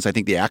readings. I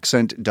think the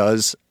accent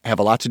does have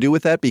a lot to do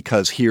with that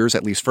because here's,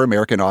 at least for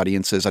American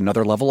audiences,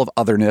 another level of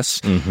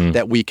otherness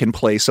that we can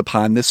place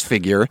upon this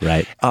figure.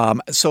 Right.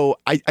 So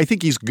I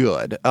think he's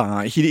good.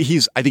 I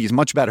think he's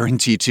much better in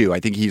T2. I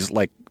think he's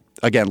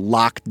again,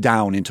 locked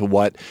down into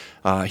what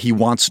he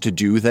wants to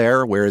do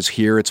there, whereas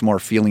here it's more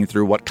feeling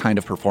through what kind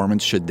of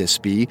performance should this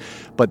be.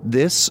 But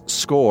this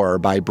score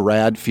by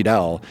Brad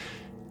Fiedel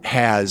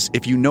has,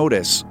 if you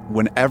notice,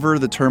 whenever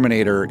the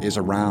Terminator is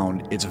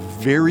around, it's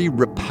very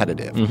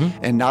repetitive.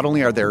 And not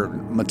only are there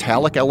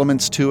metallic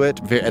elements to it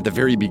at the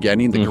very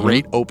beginning, the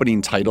great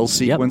opening title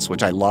sequence,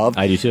 which I love.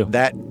 I do too.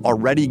 That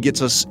already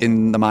gets us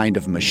in the mind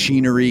of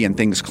machinery and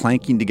things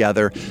clanking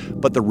together.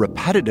 But the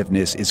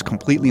repetitiveness is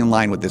completely in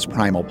line with this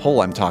primal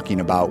pull I'm talking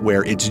about,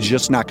 where it's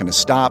just not going to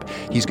stop.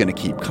 He's going to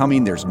keep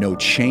coming. There's no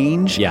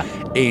change. Yeah.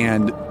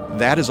 And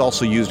that is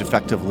also used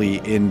effectively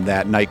in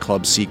that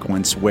nightclub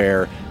sequence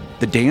where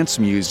the dance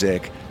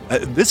music,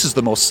 this is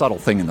the most subtle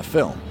thing in the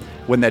film.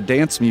 When that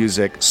dance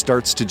music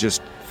starts to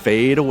just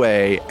fade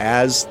away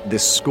as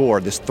this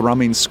score, this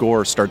thrumming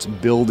score starts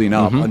building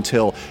up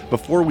until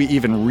before we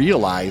even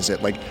realize it,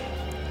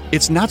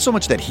 it's not so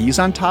much that he's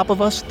on top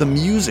of us, the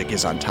music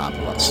is on top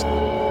of us.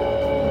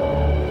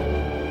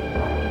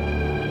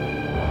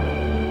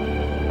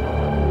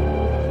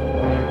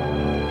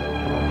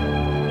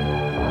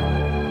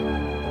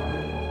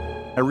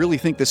 I really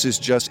think this is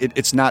just,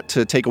 it's not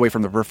to take away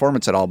from the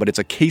performance at all, but it's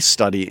a case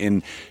study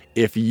in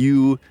if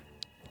you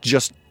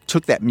just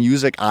took that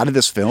music out of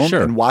this film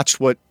and watched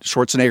what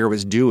Schwarzenegger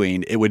was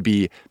doing, it would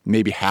be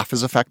maybe half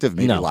as effective,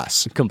 maybe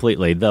less.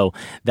 Completely. Though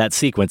that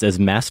sequence, as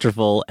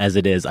masterful as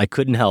it is, I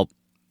couldn't help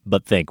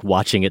but think,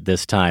 watching it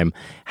this time,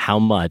 how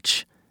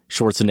much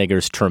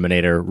Schwarzenegger's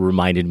Terminator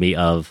reminded me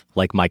of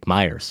Mike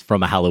Myers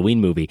from a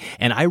Halloween movie.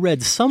 And I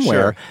read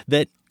somewhere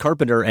that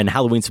Carpenter, and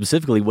Halloween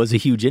specifically, was a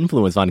huge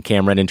influence on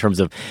Cameron in terms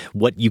of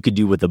what you could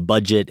do with a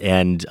budget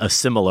and a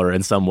similar,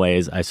 in some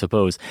ways, I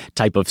suppose,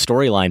 type of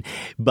storyline.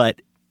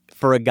 But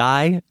for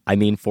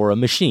a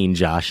machine,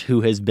 Josh,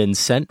 who has been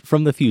sent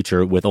from the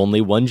future with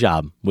only one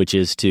job, which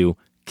is to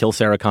kill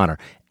Sarah Connor.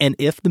 And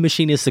if the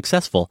machine is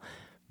successful,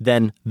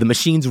 then the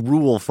machine's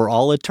rule for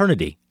all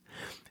eternity.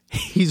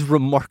 He's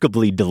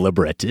remarkably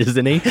deliberate,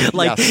 isn't he?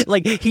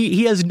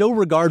 He has no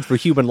regard for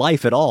human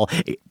life at all.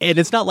 And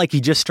it's not like he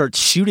just starts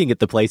shooting at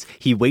the place.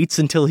 He waits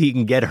until he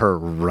can get her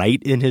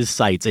right in his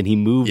sights, and he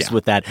moves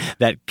with that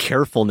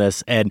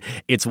carefulness, and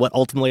it's what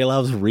ultimately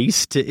allows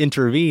Reese to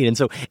intervene. And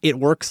so it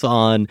works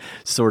on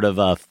sort of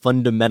a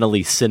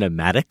fundamentally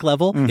cinematic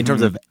level in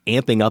terms of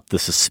amping up the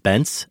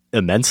suspense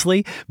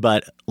immensely,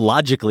 but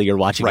logically you're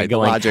watching it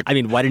going, I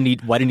mean, why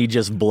didn't he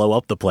just blow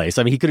up the place?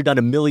 I mean, he could have done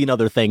a million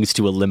other things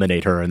to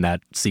eliminate her in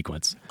that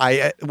sequence.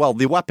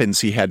 The weapons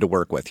he had to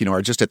work with,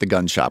 are just at the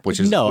gun shop, which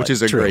is a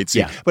true. great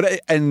scene. Yeah.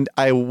 But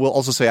I will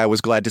also say I was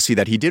glad to see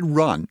that he did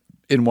run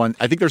in one.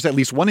 I think there's at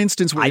least one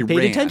instance where he ran.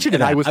 I paid attention to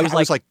that. I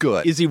was like,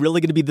 good. Is he really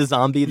going to be the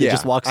zombie that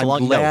just walks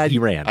along? No, he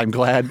ran. I'm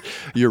glad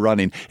you're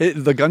running.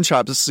 The gun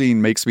shop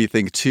scene makes me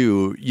think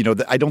too,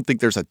 I don't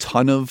think there's a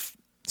ton of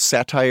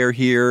satire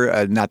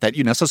here, not that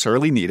you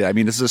necessarily need it. I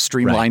mean, this is a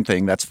streamlined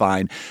thing, that's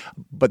fine.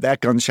 But that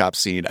gun shop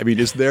scene, I mean,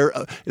 is there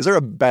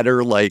a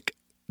better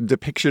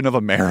depiction of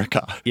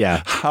America?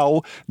 Yeah.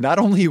 How not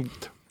only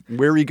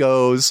where he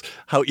goes,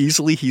 how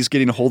easily he's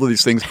getting a hold of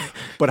these things,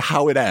 but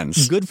how it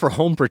ends. Good for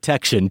home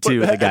protection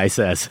too, the guy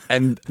says.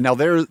 And now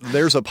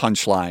there's a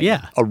punchline.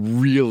 Yeah. A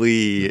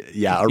really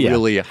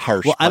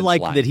harsh Well, I punchline.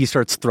 like that he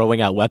starts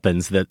throwing out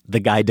weapons that the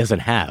guy doesn't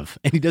have,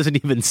 and he doesn't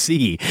even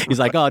see. He's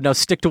like, oh, no,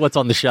 stick to what's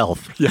on the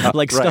shelf.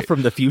 Stuff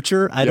from the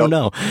future? I don't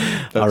know.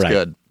 That's all right.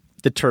 good.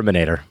 The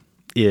Terminator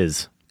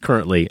is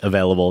currently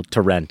available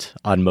to rent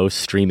on most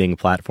streaming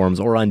platforms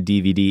or on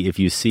DVD. If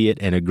you see it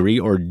and agree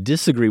or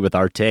disagree with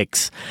our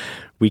takes,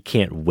 we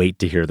can't wait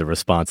to hear the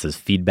responses.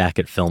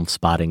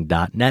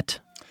 Feedback@filmspotting.net.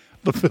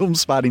 The Film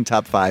Spotting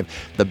Top 5,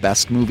 the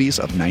best movies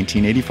of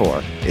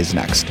 1984, is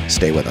next.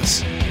 Stay with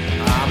us.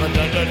 I'm a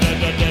guy. I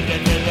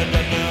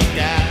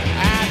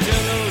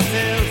tell no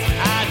tales.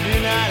 I do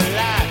not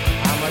lie.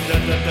 I'm a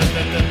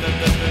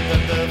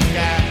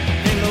guy.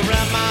 Hang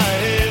around my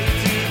head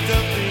too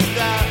tough to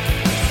die.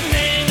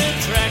 Main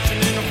attraction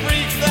in a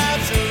freak fly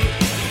show.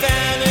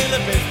 Down in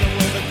the basement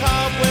where the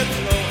cobwebs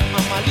low.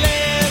 On my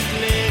left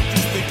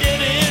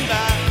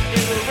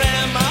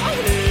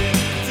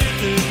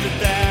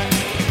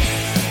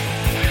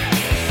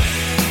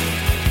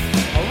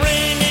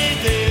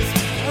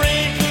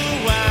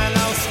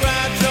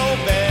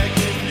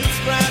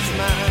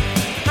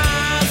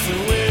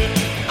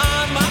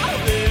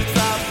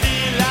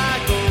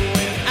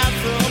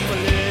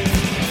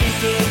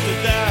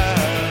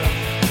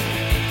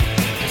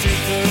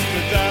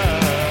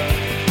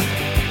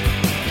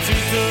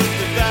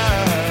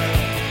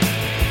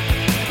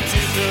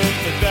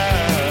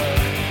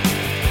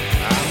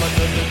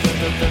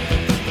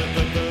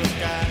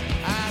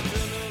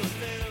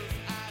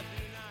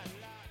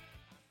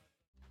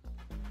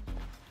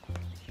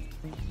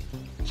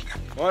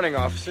Morning,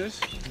 officers.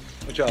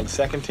 What y'all, the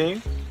second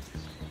team?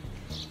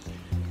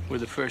 We're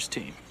the first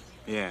team.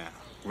 Yeah.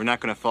 We're not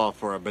gonna fall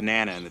for a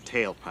banana in the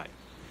tailpipe.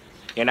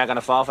 You're not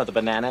gonna fall for the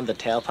banana in the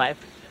tailpipe?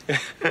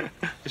 It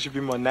should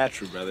be more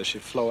natural, brother. It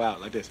should flow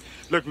out like this.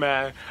 Look,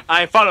 man,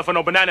 I ain't falling for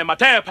no banana in my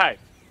tailpipe.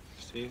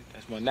 See?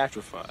 That's more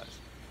natural for us.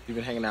 You've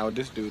been hanging out with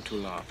this dude too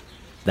long.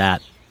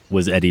 That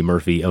was Eddie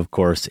Murphy, of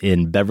course,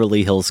 in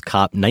Beverly Hills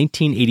Cop,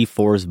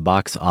 1984's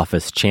box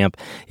office champ.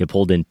 It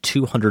pulled in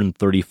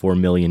 $234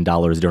 million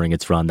during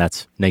its run.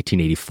 That's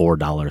 1984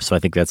 dollars. So I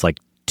think that's like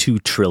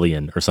 $2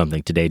 trillion or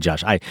something today,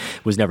 Josh. I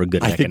was never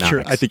good at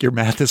economics. I think your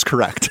math is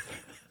correct.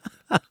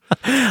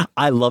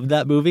 I love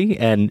that movie,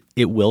 and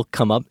it will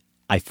come up,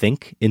 I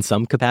think, in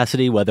some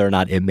capacity, whether or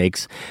not it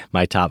makes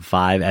my top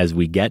 5 as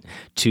we get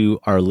to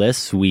our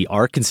lists. We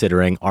are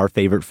considering our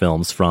favorite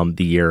films from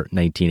the year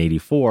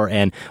 1984,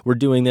 and we're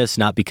doing this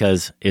not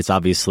because it's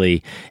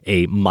obviously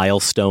a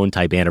milestone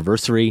type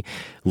anniversary,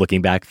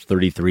 looking back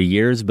 33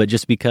 years, but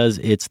just because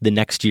it's the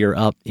next year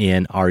up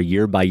in our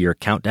year-by-year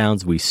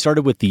countdowns. We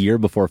started with the year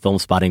before Film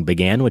Spotting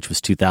began, which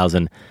was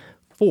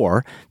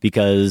 2004,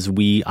 because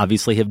we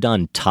obviously have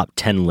done top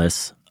 10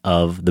 lists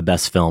of the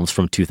best films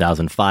from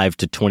 2005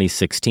 to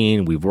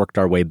 2016. We've worked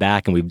our way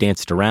back and we've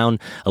danced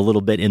around a little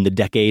bit in the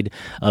decade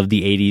of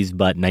the 80s,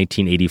 but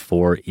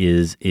 1984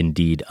 is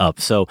indeed up.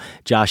 So,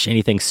 Josh,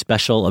 anything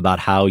special about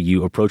how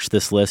you approach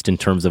this list in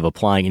terms of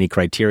applying any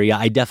criteria?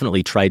 I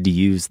definitely tried to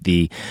use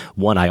the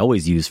one I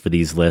always use for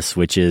these lists,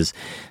 which is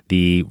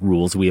the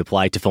rules we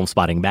apply to Film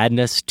Spotting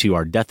Madness, to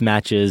our death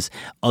matches.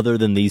 Other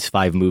than these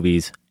 5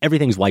 movies,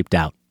 everything's wiped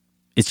out.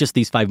 It's just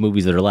these 5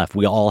 movies that are left.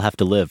 We all have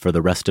to live for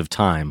the rest of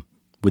time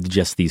with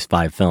just these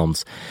 5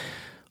 films.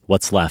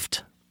 What's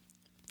left?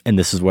 And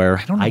this is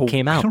where I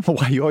came out. I don't know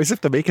why you always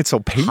have to make it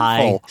so painful.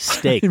 High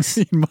stakes.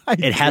 I mean,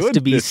 it has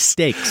to be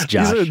stakes,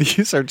 Josh.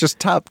 These are just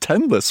top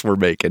 10 lists we're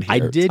making here. I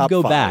did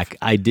go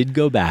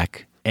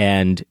back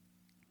and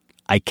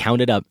I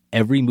counted up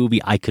every movie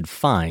I could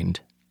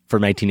find for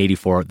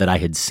 1984 that I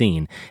had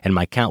seen, and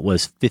my count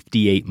was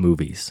 58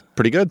 movies.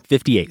 Pretty good.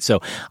 58.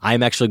 So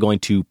I'm actually going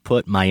to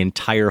put my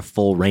entire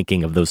full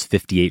ranking of those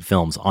 58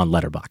 films on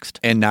Letterboxd.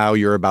 And now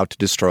you're about to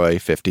destroy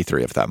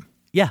 53 of them.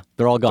 Yeah,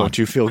 they're all gone. Don't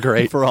you feel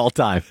great? For all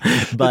time.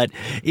 But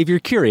if you're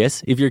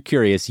curious,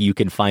 you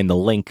can find the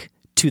link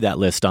to that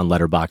list on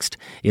Letterboxd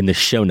in the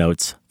show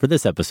notes for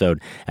this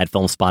episode at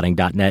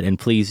filmspotting.net. And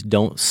please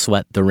don't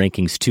sweat the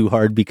rankings too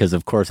hard, because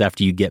of course,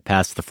 after you get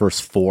past the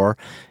first 4,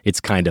 it's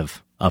kind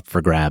of up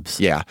for grabs.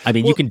 Yeah. I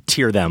mean, you can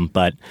tier them,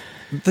 but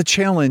the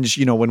challenge,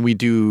 when we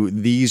do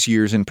these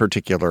years in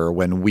particular,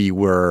 when we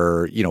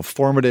were,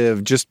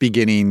 formative, just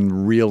beginning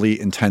really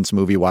intense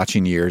movie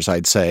watching years,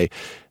 I'd say,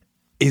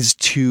 is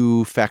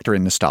to factor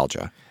in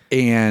nostalgia.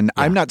 And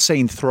I'm not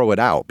saying throw it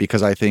out,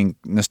 because I think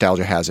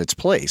nostalgia has its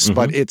place,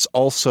 but it's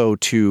also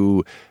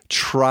to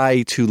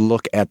try to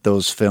look at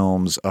those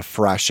films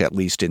afresh, at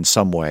least in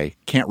some way.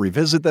 Can't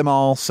revisit them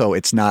all, so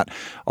it's not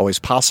always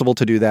possible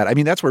to do that. I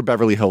mean, that's where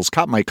Beverly Hills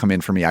Cop might come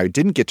in for me. I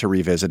didn't get to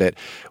revisit it.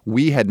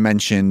 We had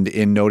mentioned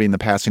in noting the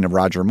passing of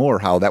Roger Moore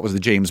how that was the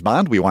James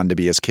Bond we wanted to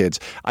be as kids.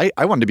 I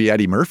wanted to be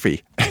Eddie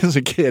Murphy as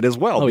a kid as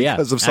well,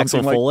 because of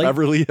something like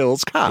Beverly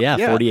Hills Cop. Yeah,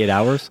 48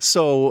 Hours.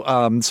 So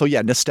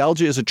yeah,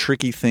 nostalgia is a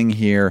tricky thing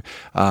here.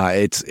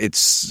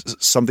 It's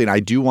something I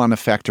do want to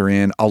factor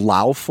in,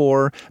 allow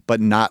for,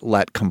 but not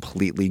let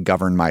completely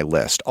govern my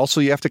list. Also,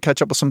 you have to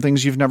catch up with some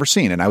things you've never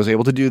seen, and I was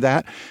able to do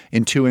that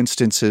in 2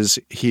 instances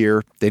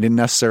here. They didn't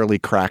necessarily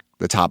crack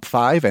the top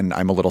 5, and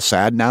I'm a little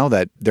sad now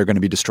that they're going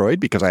to be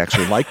destroyed, because I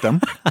actually like them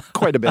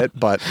quite a bit,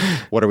 but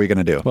what are we going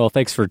to do? Well,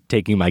 thanks for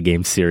taking my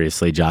game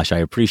seriously, Josh. I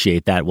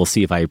appreciate that. We'll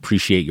see if I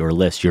appreciate your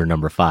list, your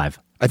number 5.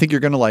 I think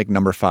you're going to like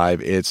number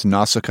 5. It's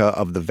Nausicaa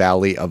of the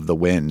Valley of the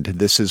Wind.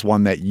 This is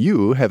one that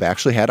you have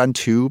actually had on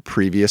 2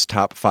 previous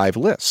top 5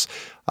 lists.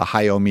 A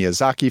Hayao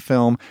Miyazaki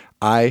film.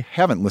 I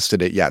haven't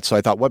listed it yet, so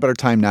I thought, what better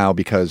time now,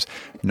 because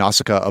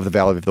Nausicaa of the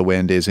Valley of the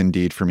Wind is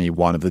indeed, for me,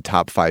 one of the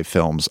top 5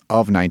 films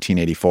of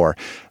 1984.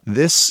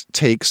 This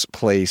takes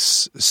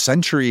place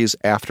centuries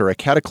after a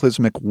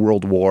cataclysmic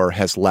world war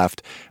has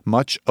left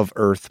much of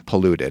Earth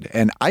polluted.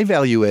 And I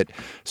value it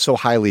so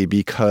highly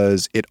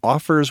because it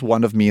offers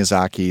one of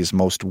Miyazaki's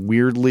most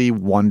weirdly,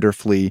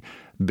 wonderfully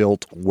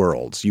built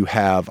worlds. You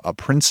have a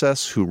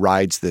princess who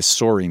rides this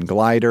soaring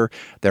glider.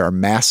 There are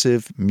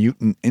massive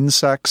mutant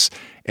insects,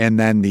 and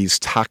then these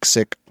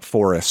toxic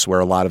forests where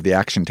a lot of the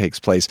action takes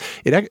place.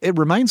 It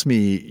reminds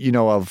me,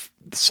 of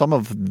some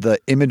of the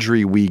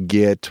imagery we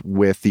get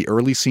with the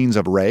early scenes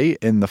of Rey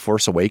in The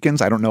Force Awakens.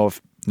 I don't know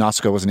if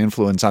Nausicaa was an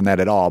influence on that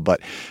at all, but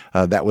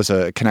that was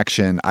a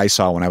connection I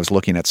saw when I was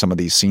looking at some of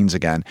these scenes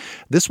again.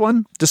 This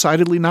one,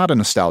 decidedly not a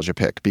nostalgia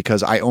pick,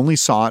 because I only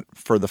saw it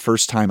for the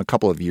first time a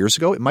couple of years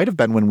ago. It might have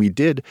been when we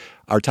did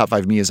our top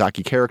 5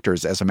 Miyazaki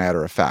characters, as a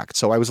matter of fact.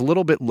 So I was a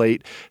little bit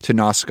late to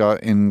Nausicaa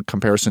in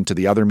comparison to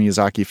the other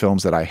Miyazaki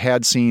films that I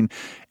had seen.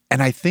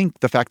 And I think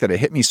the fact that it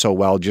hit me so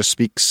well just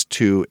speaks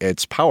to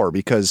its power,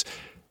 because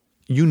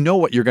you know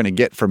what you're going to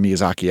get from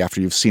Miyazaki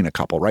after you've seen a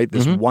couple, right?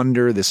 This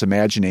wonder, this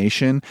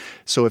imagination.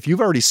 So if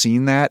you've already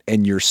seen that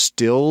and you're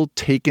still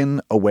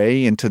taken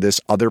away into this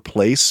other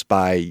place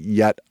by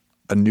yet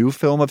a new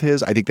film of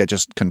his, I think that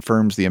just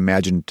confirms the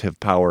imaginative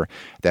power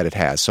that it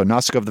has. So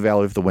Nausicaa of the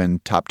Valley of the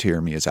Wind, top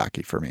tier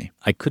Miyazaki for me.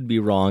 I could be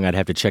wrong. I'd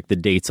have to check the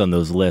dates on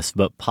those lists,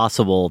 but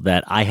possible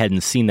that I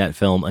hadn't seen that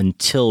film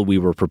until we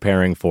were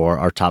preparing for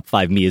our top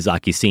 5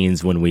 Miyazaki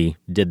scenes when we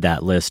did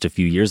that list a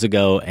few years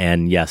ago.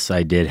 And yes,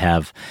 I did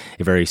have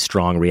a very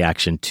strong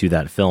reaction to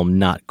that film.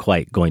 Not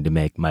quite going to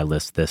make my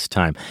list this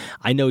time.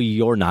 I know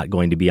you're not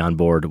going to be on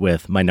board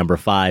with my number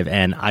 5,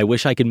 and I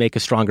wish I could make a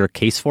stronger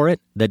case for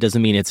it. That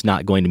doesn't mean it's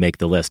not going to make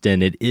the list.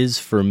 And it is,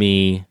 for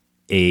me,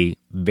 a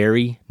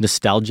very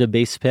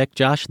nostalgia-based pick,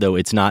 Josh, though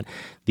it's not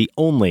the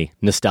only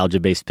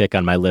nostalgia-based pick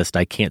on my list.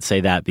 I can't say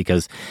that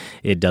because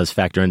it does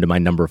factor into my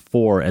number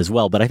 4 as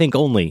well. But I think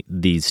only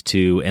these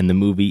two, and the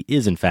movie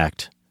is, in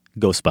fact,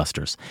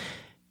 Ghostbusters.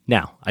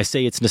 Now, I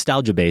say it's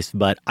nostalgia-based,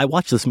 but I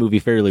watched this movie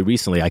fairly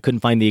recently. I couldn't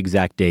find the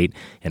exact date,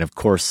 and of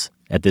course,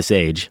 at this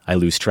age, I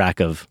lose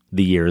track of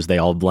the years. They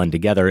all blend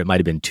together. It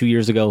might have been 2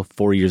 years ago,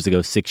 4 years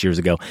ago, 6 years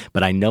ago,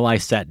 but I know I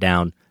sat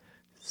down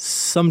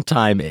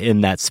sometime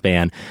in that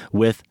span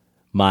with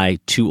my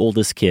 2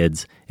 oldest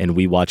kids, and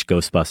we watched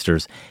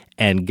Ghostbusters.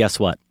 And guess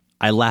what?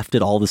 I laughed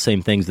at all the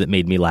same things that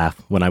made me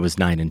laugh when I was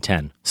 9 and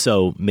 10.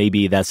 So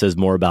maybe that says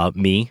more about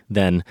me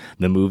than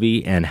the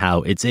movie and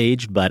how it's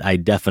aged, but I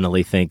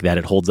definitely think that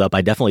it holds up.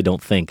 I definitely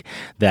don't think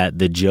that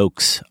the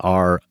jokes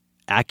are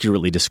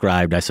accurately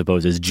described, I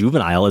suppose, as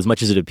juvenile, as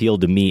much as it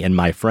appealed to me and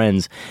my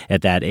friends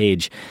at that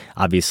age.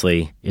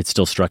 Obviously, it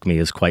still struck me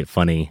as quite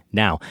funny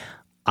now.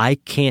 I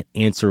can't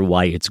answer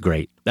why it's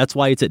great. That's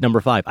why it's at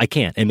number 5. I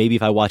can't. And maybe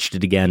if I watched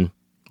it again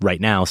right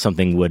now,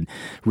 something would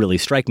really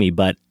strike me.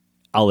 But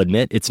I'll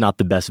admit it's not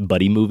the best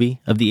buddy movie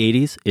of the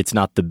 80s. It's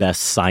not the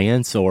best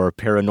science or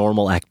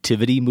paranormal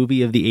activity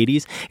movie of the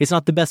 80s. It's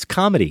not the best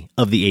comedy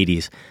of the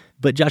 80s.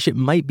 But Josh, it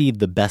might be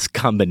the best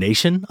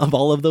combination of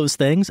all of those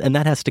things, and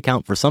that has to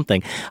count for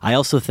something. I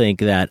also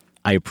think that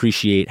I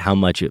appreciate how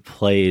much it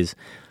plays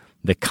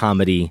the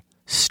comedy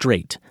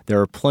straight. There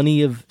are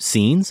plenty of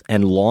scenes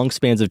and long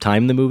spans of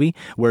time in the movie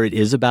where it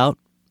is about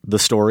the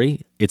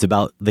story, it's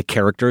about the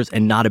characters,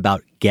 and not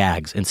about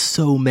gags. And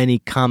so many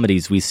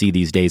comedies we see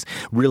these days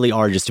really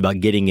are just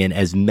about getting in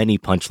as many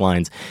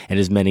punchlines and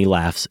as many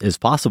laughs as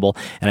possible.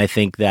 And I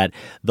think that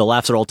the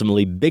laughs are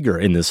ultimately bigger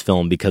in this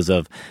film because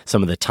of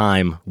some of the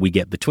time we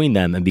get between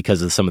them and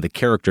because of some of the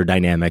character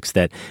dynamics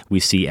that we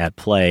see at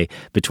play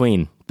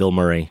between Bill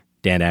Murray,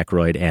 Dan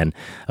Aykroyd, and,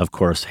 of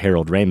course,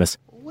 Harold Ramis.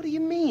 What do you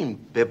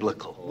mean,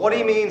 biblical? What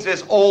he means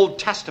is Old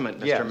Testament,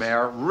 Mr.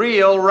 Mayor.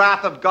 Real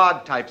wrath of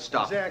God type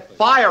stuff. Exactly.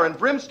 Fire and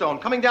brimstone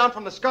coming down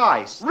from the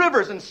skies.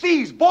 Rivers and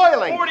seas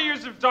boiling. 40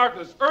 years of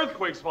darkness,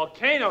 earthquakes,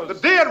 volcanoes. The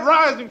dead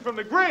rising from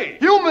the grave.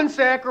 Human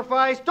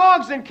sacrifice,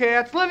 dogs and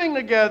cats living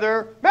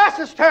together. Mass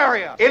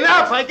hysteria.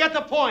 Enough, I get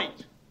the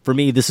point. For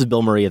me, this is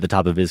Bill Murray at the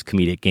top of his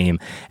comedic game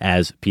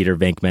as Peter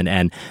Venkman,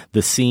 and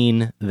the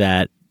scene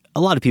that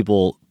a lot of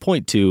people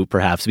point to,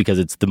 perhaps because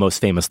it's the most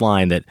famous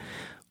line that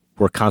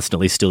we're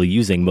constantly still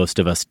using, most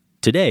of us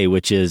today,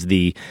 which is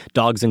the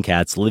dogs and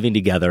cats living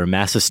together,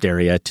 mass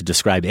hysteria, to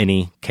describe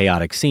any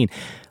chaotic scene.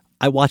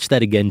 I watched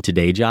that again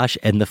today, Josh,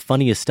 and the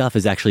funniest stuff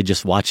is actually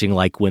just watching,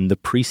 like, when the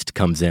priest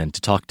comes in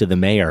to talk to the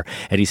mayor,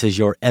 and he says,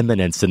 "Your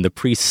Eminence," and the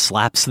priest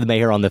slaps the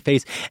mayor on the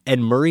face,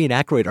 and Murray and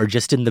Aykroyd are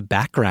just in the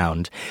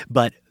background,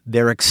 but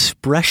their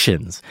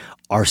expressions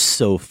are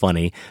so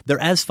funny.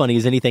 They're as funny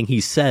as anything he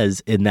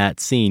says in that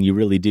scene. You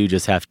really do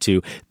just have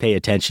to pay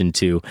attention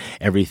to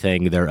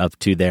everything they're up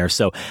to there.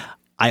 So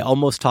I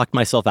almost talked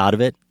myself out of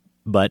it,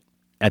 but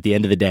at the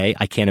end of the day,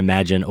 I can't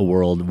imagine a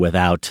world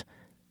without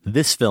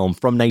this film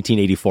from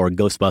 1984.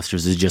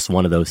 Ghostbusters is just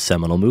one of those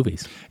seminal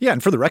movies. Yeah,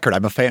 and for the record,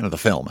 I'm a fan of the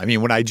film. I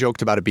mean, when I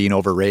joked about it being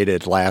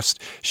overrated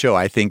last show,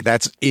 I think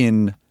that's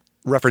in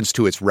reference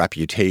to its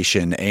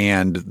reputation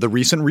and the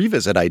recent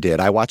revisit I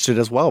did. I watched it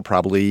as well,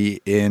 probably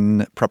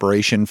in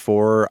preparation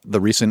for the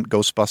recent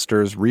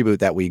Ghostbusters reboot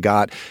that we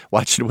got.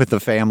 Watched it with the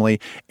family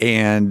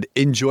and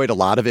enjoyed a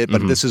lot of it.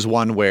 But this is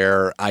one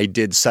where I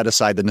did set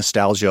aside the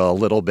nostalgia a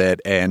little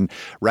bit and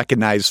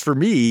recognize, for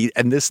me,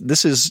 and this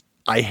is,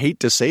 I hate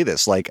to say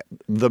this, like,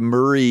 the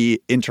Murray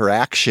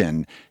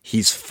interaction,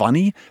 he's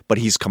funny, but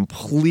he's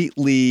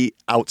completely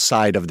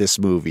outside of this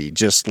movie.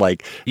 Just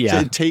like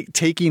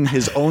taking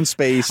his own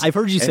space. I've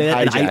heard you say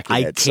that, and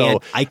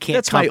I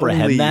can't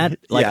comprehend that.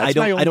 Like, I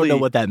don't know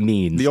what that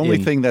means. The only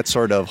thing that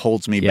sort of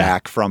holds me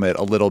back from it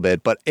a little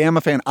bit, but am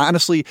a fan.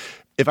 Honestly,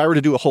 if I were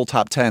to do a whole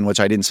top 10,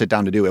 which I didn't sit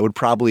down to do,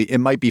 it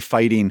might be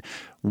fighting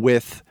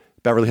with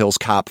Beverly Hills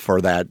Cop for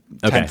that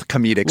 10th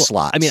comedic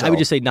slot. I mean, I would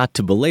just say, not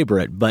to belabor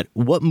it, but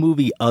what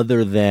movie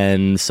other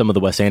than some of the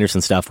Wes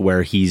Anderson stuff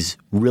where he's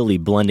really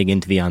blending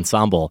into the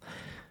ensemble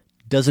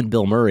doesn't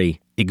Bill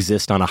Murray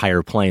exist on a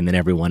higher plane than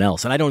everyone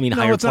else. And I don't mean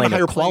higher plane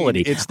of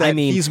quality. It's that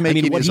he's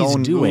making his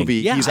own movie.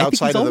 Yeah, he's I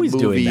think outside of the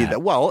movie.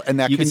 And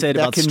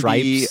that can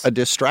be a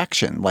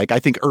distraction. Like, I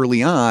think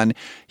early on,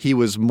 he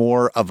was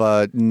more of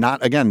a,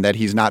 not, again, that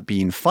he's not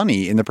being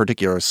funny in the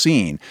particular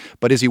scene,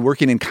 but is he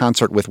working in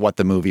concert with what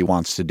the movie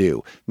wants to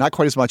do? Not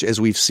quite as much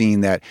as we've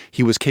seen that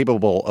he was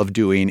capable of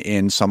doing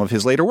in some of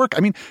his later work.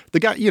 I mean, the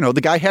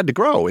guy had to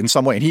grow in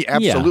some way, and he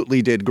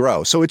absolutely did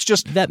grow. So it's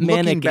just that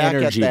manic back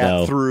energy, at that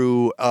though,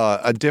 through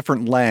a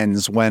different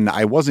lens when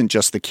I wasn't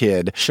just the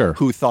kid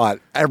who thought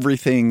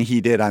everything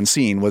he did on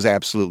scene was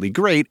absolutely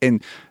great,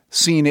 and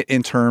seeing it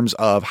in terms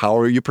of how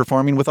are you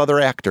performing with other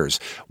actors?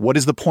 What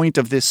is the point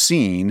of this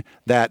scene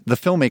that the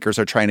filmmakers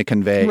are trying to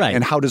convey? Right.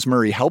 And how does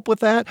Murray help with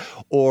that?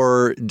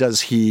 Or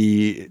does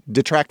he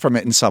detract from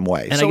it in some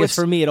way? And so I guess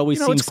for me, it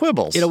always seems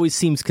quibbles. It always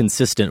seems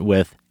consistent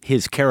with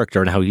his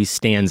character and how he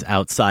stands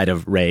outside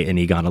of Ray and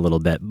Egon a little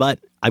bit. But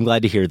I'm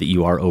glad to hear that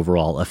you are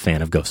overall a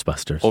fan of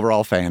Ghostbusters.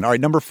 Overall fan. All right,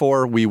 number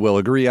 4, we will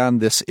agree on.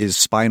 This is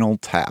Spinal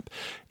Tap.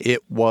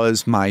 It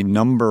was my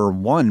number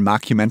 1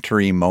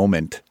 mockumentary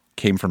moment.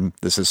 Came from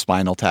This is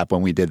Spinal Tap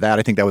when we did that.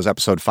 I think that was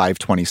episode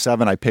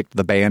 527. I picked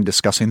the band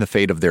discussing the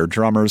fate of their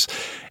drummers,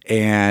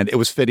 and it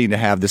was fitting to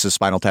have This is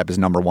Spinal Tap as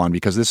number 1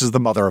 because this is the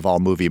mother of all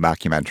movie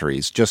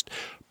mockumentaries. Just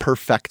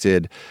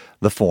perfected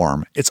the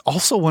form. It's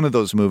also one of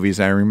those movies,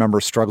 and I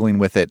remember struggling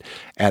with it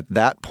at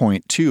that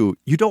point too.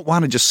 You don't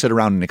want to just sit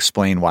around and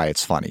explain why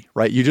it's funny,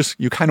 right?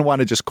 You kind of want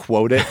to just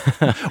quote it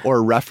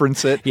or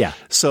reference it. Yeah.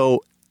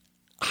 So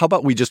how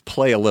about we just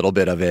play a little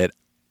bit of it?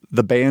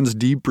 The band's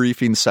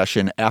debriefing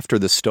session after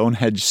the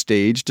Stonehenge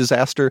stage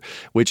disaster,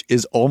 which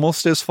is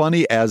almost as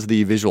funny as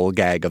the visual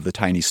gag of the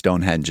tiny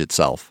Stonehenge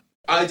itself.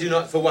 I do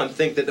not, for one,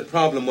 think that the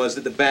problem was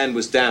that the band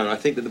was down. I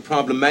think that the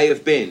problem may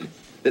have been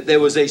that there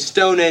was a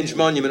Stonehenge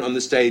monument on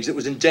the stage that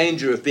was in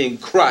danger of being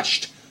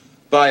crushed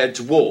by a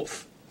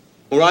dwarf.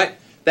 All right?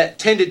 That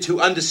tended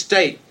to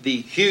understate the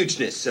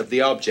hugeness of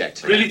the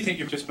object. I really think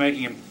you're just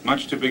making a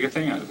much too big a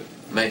thing out of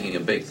it. Making a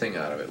big thing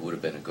out of it would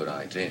have been a good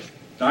idea.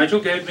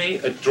 Nigel gave me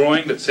a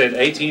drawing that said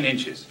 18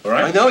 inches, all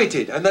right? I know he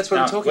did, and that's what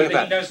I'm talking about.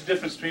 Whether he knows the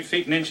difference between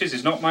feet and inches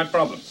is not my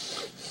problem.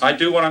 I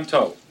do what I'm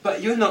told.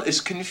 But you're not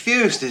as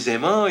confused as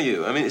him, are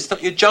you? I mean, it's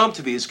not your job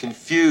to be as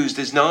confused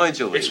as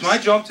Nigel is. It's my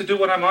job to do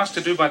what I'm asked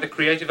to do by the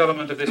creative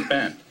element of this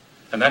band.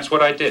 And that's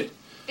what I did.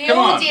 The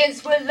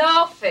audience were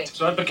laughing.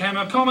 So it became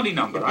a comedy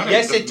number.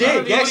 Yes, it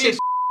did. Yes, it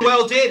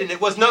well did, and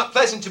it was not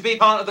pleasant to be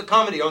part of the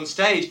comedy on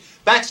stage.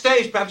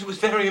 Backstage, perhaps it was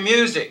very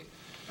amusing.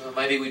 Well,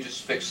 maybe we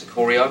just fix the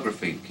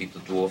choreography and keep the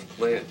dwarf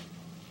clear.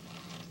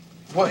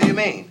 What do you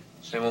mean?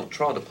 So he won't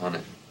trod upon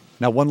it.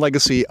 Now, one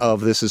legacy of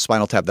This is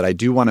Spinal Tap that I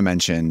do want to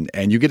mention,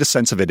 and you get a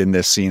sense of it in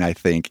this scene, I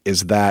think,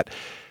 is that,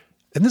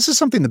 and this is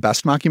something the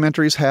best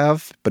mockumentaries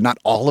have, but not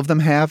all of them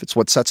have. It's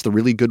what sets the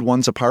really good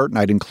ones apart, and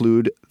I'd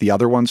include the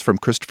other ones from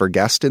Christopher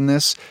Guest in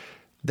this,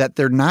 that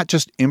they're not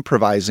just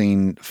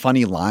improvising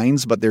funny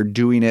lines, but they're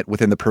doing it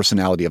within the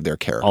personality of their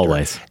character.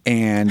 Always.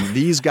 And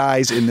these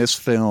guys in this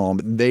film,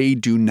 they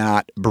do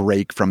not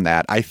break from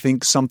that. I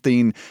think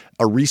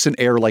a recent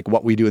air like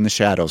What We Do in the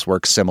Shadows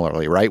works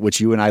similarly, right? Which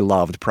you and I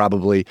loved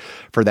probably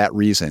for that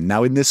reason.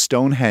 Now in this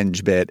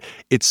Stonehenge bit,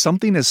 it's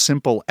something as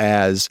simple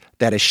as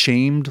that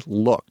ashamed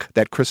look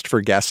that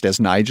Christopher Guest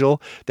as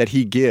Nigel that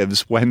he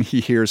gives when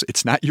he hears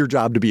it's not your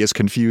job to be as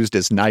confused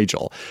as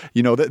Nigel.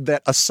 You know,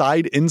 that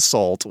aside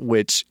insult,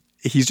 which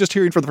he's just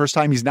hearing for the first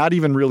time. He's not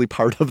even really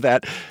part of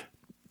that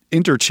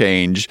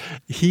interchange.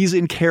 He's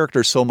in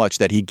character so much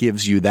that he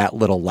gives you that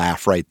little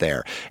laugh right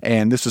there.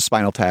 And This is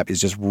Spinal Tap is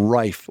just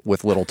rife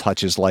with little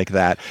touches like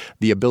that.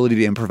 The ability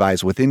to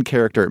improvise within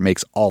character, it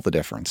makes all the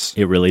difference.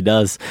 It really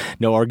does.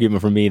 No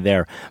argument for me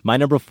there. My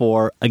number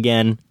 4,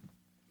 again,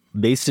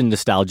 based in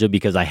nostalgia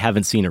because I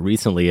haven't seen it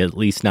recently, at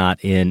least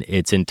not in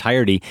its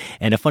entirety.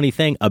 And a funny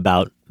thing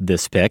about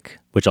this pick,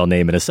 which I'll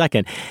name in a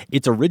second,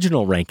 its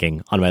original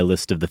ranking on my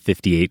list of the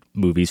 58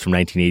 movies from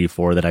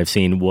 1984 that I've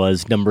seen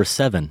was number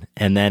 7.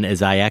 And then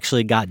as I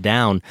actually got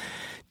down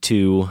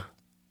to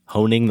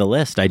honing the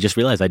list, I just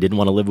realized I didn't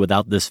want to live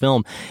without this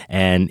film,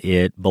 and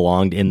it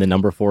belonged in the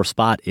number 4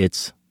 spot.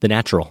 It's The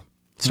Natural,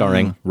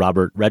 starring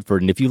Robert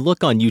Redford. And if you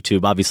look on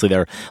YouTube, obviously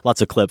there are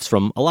lots of clips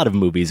from a lot of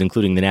movies,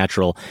 including The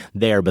Natural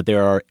there, but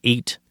there are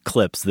 8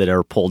 clips that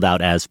are pulled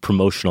out as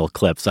promotional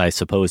clips, I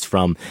suppose,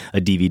 from a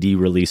DVD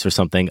release or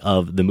something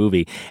of the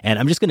movie. And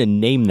I'm just going to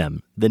name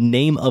them. The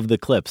name of the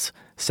clips: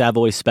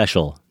 Savoy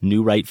Special,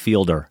 New Right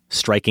Fielder,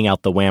 Striking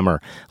Out the Whammer,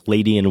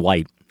 Lady in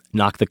White,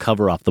 Knock the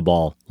Cover Off the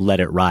Ball, Let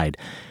It Ride.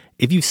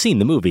 If you've seen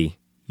the movie,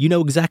 you know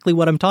exactly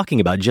what I'm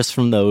talking about just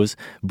from those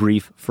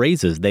brief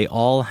phrases. They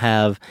all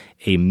have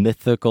a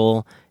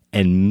mythical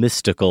and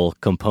mystical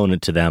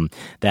component to them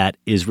that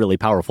is really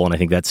powerful, and I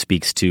think that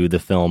speaks to the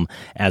film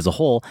as a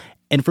whole.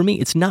 And for me,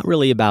 it's not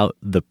really about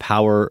the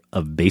power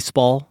of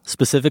baseball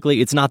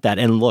specifically. It's not that.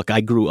 And look, I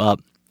grew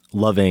up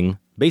loving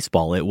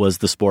baseball. It was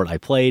the sport I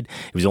played.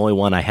 It was the only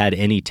one I had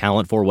any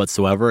talent for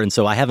whatsoever. And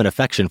so I have an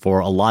affection for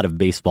a lot of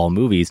baseball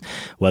movies,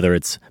 whether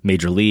it's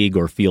Major League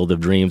or Field of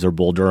Dreams or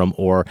Bull Durham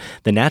or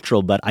The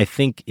Natural. But I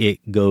think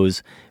it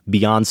goes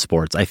beyond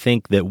sports. I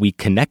think that we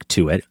connect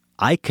to it.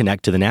 I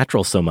connect to The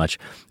Natural so much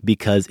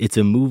because it's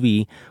a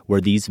movie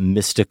where these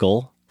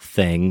mystical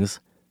things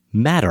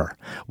matter,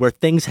 where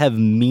things have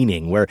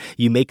meaning, where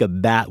you make a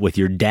bat with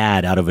your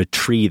dad out of a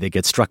tree that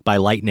gets struck by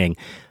lightning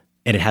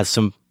and it has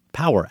some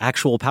power,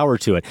 actual power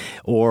to it.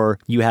 Or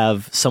you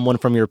have someone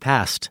from your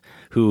past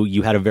who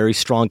you had a very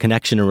strong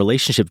connection and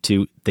relationship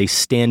to. They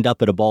stand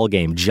up at a ball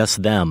game,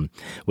 just them,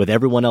 with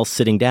everyone else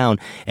sitting down,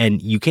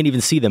 and you can't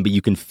even see them, but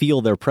you can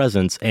feel their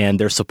presence, and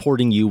they're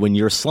supporting you when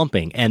you're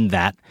slumping. And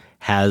that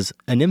has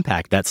an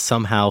impact that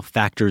somehow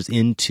factors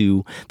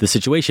into the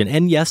situation.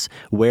 And yes,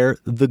 where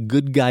the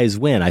good guys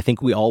win. I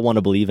think we all want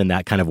to believe in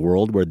that kind of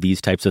world where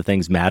these types of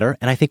things matter.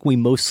 And I think we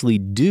mostly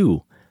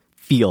do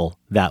feel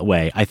that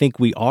way. I think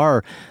we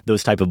are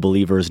those type of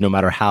believers, no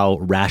matter how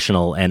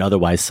rational and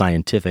otherwise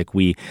scientific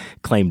we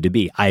claim to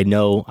be. I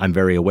know, I'm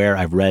very aware,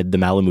 I've read the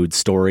Malamud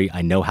story.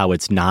 I know how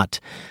it's not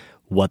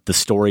what the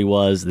story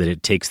was, that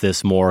it takes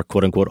this more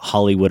quote unquote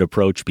Hollywood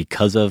approach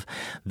because of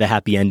the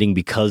happy ending,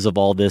 because of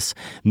all this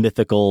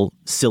mythical,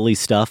 silly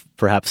stuff,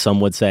 perhaps some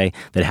would say,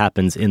 that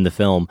happens in the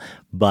film.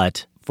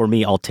 But for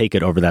me, I'll take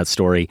it over that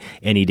story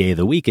any day of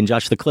the week. And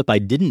Josh, the clip I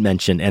didn't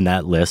mention in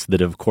that list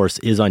that of course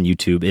is on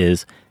YouTube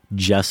is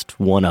just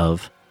one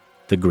of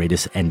the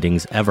greatest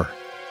endings ever.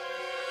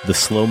 The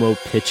slow-mo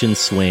pitch and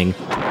swing,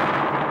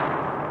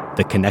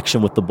 the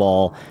connection with the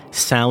ball,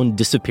 sound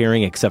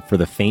disappearing except for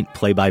the faint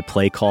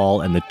play-by-play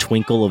call and the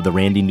twinkle of the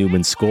Randy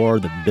Newman score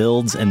that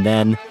builds, and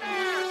then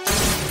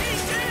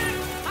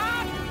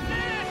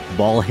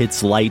ball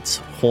hits lights,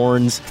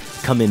 horns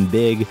come in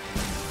big,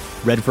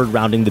 Redford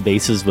rounding the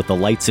bases with the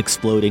lights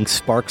exploding,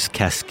 sparks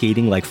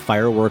cascading like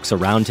fireworks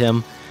around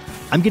him.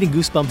 I'm getting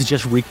goosebumps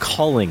just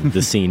recalling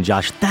the scene,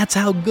 Josh. That's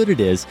how good it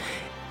is.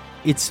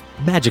 It's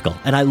magical,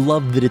 and I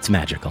love that it's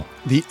magical.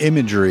 The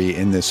imagery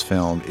in this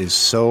film is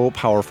so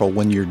powerful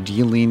when you're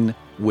dealing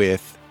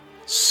with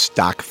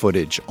stock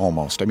footage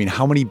almost. I mean,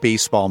 how many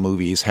baseball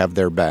movies have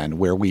there been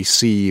where we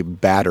see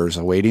batters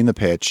awaiting the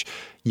pitch,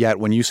 yet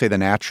when you say The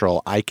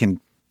Natural, I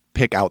can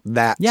pick out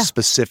that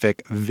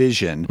specific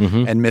vision,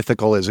 and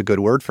mythical is a good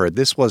word for it.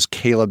 This was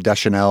Caleb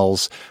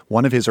Deschanel's,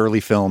 one of his early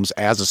films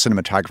as a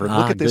cinematographer.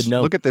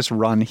 Look at this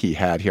run he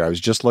had here. I was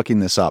just looking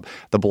this up.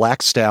 The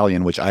Black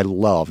Stallion, which I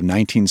love,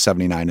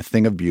 1979, A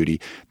Thing of Beauty.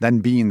 Then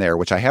Being There,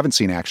 which I haven't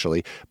seen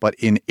actually, but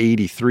in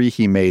 83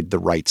 he made The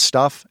Right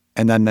Stuff,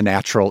 and then The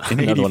Natural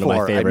in 84. One of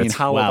my favorites. I mean,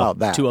 how about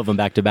that? Two of them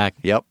back to back.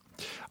 Yep.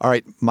 All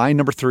right, my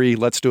number 3,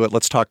 let's do it.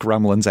 Let's talk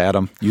Gremlins,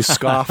 Adam. You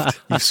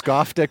scoffed. You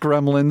scoffed at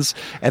Gremlins,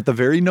 at the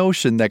very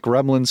notion that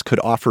Gremlins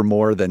could offer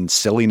more than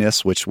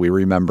silliness, which we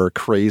remember,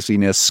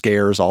 craziness,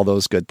 scares, all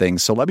those good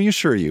things. So let me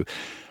assure you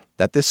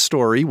that this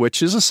story,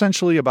 which is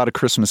essentially about a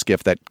Christmas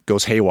gift that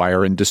goes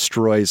haywire and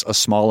destroys a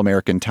small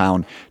American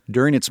town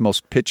during its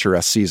most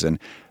picturesque season,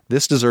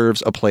 this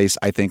deserves a place,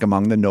 I think,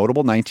 among the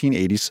notable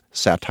 1980s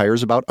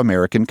satires about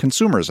American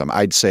consumerism.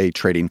 I'd say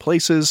Trading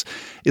Places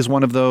is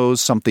one of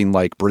those, something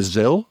like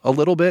Brazil a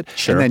little bit.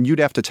 Sure. And then you'd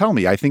have to tell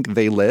me, I think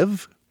They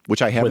Live,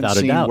 which I haven't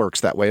seen,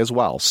 works that way as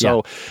well.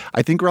 So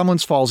I think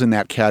Gremlins falls in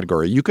that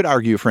category. You could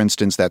argue, for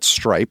instance, that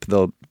Stripe,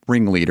 the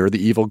ringleader,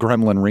 the evil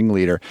gremlin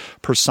ringleader,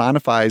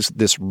 personifies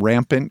this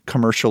rampant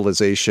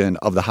commercialization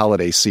of the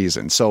holiday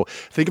season. So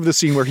think of the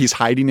scene where he's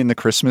hiding in the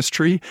Christmas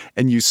tree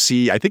and you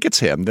see, I think it's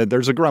him,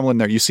 there's a gremlin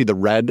there. You see the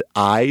red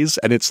eyes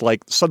and it's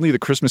like suddenly the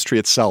Christmas tree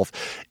itself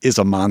is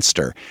a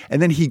monster.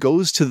 And then he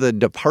goes to the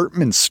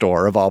department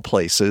store of all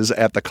places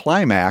at the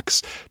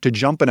climax to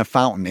jump in a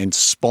fountain and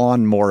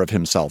spawn more of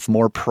himself,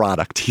 more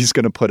product he's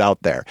going to put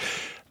out there.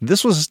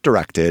 This was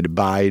directed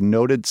by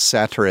noted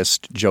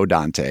satirist Joe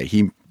Dante.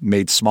 He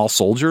made Small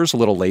Soldiers a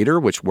little later,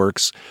 which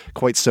works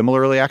quite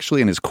similarly, actually,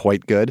 and is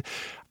quite good.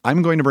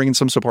 I'm going to bring in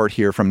some support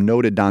here from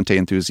noted Dante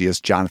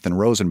enthusiast Jonathan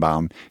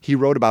Rosenbaum. He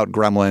wrote about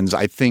Gremlins.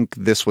 I think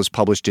this was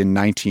published in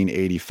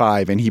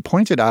 1985, and he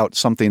pointed out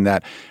something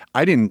that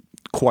I didn't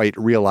quite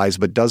realize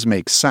but does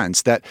make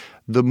sense, that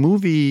the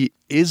movie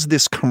is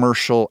this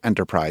commercial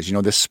enterprise,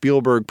 this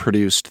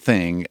Spielberg-produced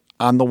thing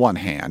on the one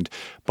hand,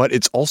 but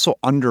it's also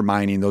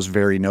undermining those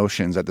very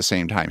notions at the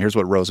same time. Here's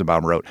what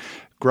Rosenbaum wrote.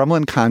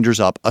 Gremlin conjures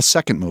up a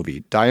second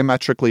movie,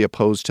 diametrically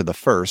opposed to the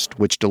first,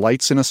 which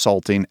delights in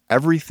assaulting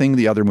everything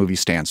the other movie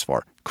stands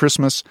for.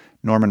 Christmas,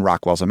 Norman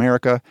Rockwell's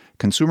America,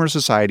 consumer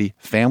society,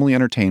 family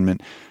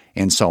entertainment,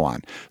 and so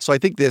on. So I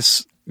think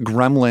this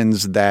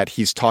Gremlins that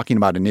he's talking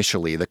about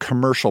initially, the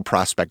commercial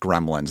prospect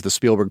Gremlins, the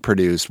Spielberg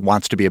produced,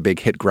 wants to be a big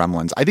hit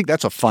Gremlins, I think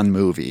that's a fun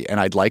movie, and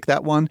I'd like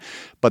that one.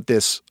 But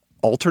this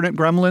alternate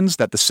Gremlins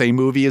that the same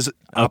movie is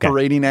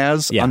operating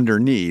as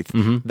underneath,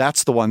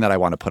 that's the one that I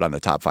want to put on the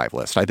top 5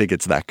 list. I think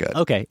it's that good.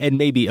 Okay. And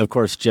maybe, of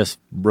course, just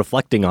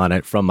reflecting on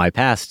it from my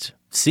past,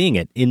 seeing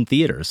it in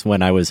theaters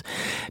when I was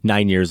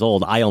 9 years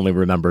old, I only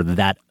remember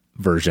that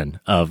version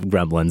of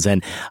Gremlins.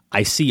 And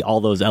I see all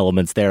those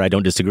elements there. I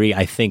don't disagree.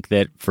 I think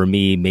that for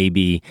me,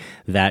 maybe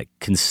that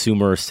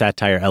consumer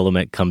satire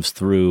element comes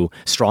through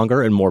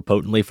stronger and more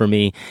potently for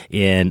me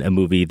in a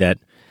movie that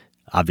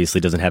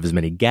obviously doesn't have as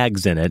many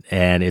gags in it.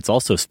 And it's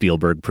also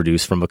Spielberg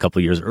produced from a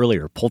couple years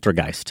earlier.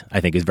 Poltergeist, I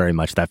think, is very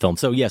much that film.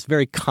 So yes,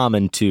 very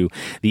common to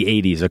the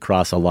 80s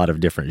across a lot of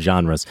different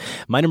genres.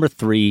 My number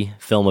 3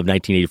 film of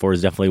 1984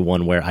 is definitely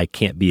one where I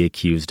can't be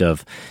accused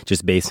of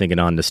just basing it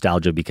on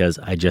nostalgia because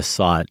I just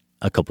saw it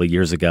a couple of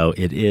years ago.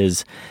 It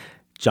is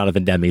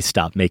Jonathan Demme's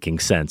Stop Making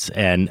Sense.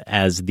 And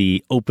as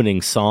the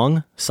opening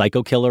song,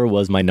 Psycho Killer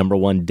was my number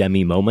 1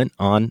 Demme moment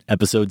on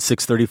episode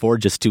 634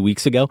 just 2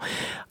 weeks ago.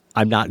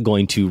 I'm not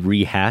going to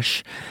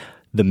rehash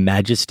the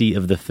majesty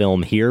of the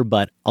film here,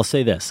 but I'll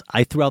say this.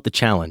 I threw out the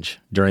challenge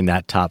during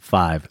that top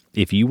 5.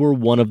 If you were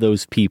one of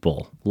those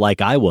people,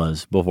 like I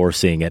was before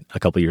seeing it a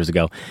couple years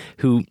ago,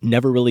 who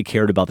never really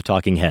cared about the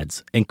Talking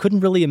Heads and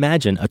couldn't really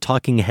imagine a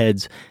Talking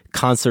Heads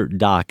concert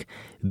doc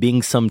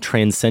being some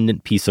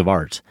transcendent piece of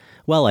art,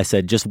 well, I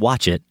said, just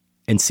watch it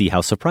and see how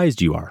surprised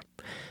you are.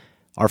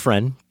 Our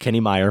friend, Kenny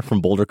Meyer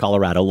from Boulder,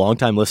 Colorado,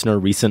 longtime listener,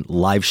 recent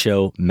live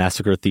show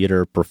Massacre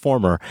Theater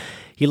performer,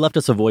 he left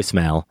us a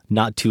voicemail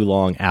not too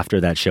long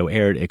after that show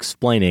aired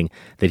explaining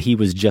that he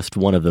was just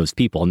one of those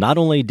people. Not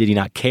only did he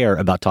not care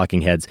about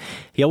Talking Heads,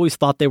 he always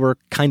thought they were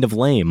kind of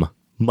lame,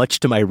 much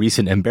to my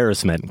recent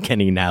embarrassment,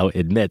 Kenny now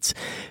admits,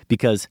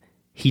 because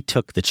he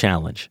took the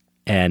challenge.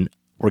 And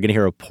we're going to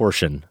hear a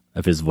portion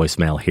of his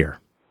voicemail here.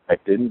 I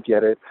didn't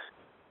get it,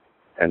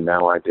 and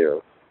now I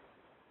do.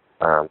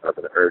 I've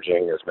been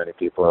urging as many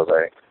people as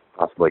I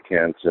possibly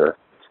can to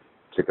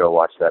go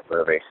watch that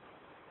movie.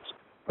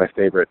 My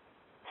favorite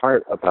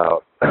part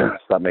about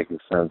Stop Making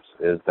Sense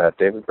is that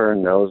David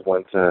Byrne knows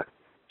when to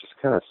just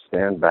kind of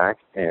stand back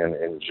and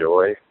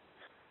enjoy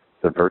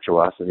the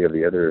virtuosity of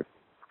the other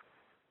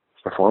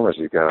performers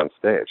you've got on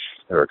stage.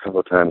 There were a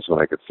couple of times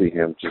when I could see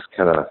him just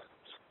kind of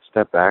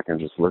step back and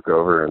just look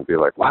over and be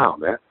like, wow,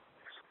 man,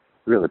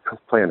 really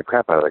playing the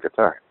crap out of that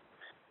guitar.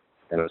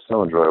 And it was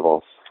so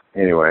enjoyable.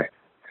 Anyway,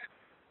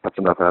 that's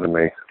enough out of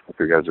me. Hope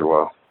you guys are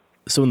well.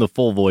 So in the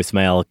full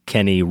voicemail,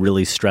 Kenny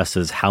really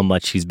stresses how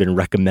much he's been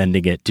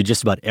recommending it to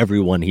just about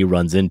everyone he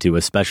runs into,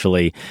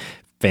 especially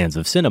fans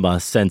of cinema.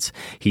 Since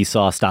he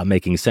saw Stop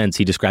Making Sense,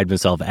 he described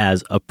himself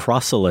as a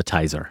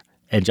proselytizer.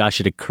 And Josh,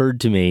 it occurred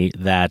to me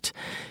that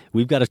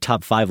we've got a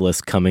top 5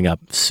 list coming up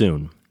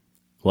soon.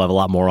 We'll have a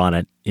lot more on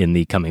it in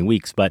the coming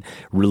weeks, but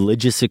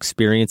religious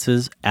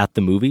experiences at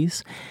the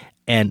movies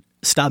and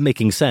Stop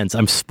Making Sense.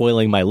 I'm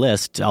spoiling my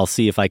list. I'll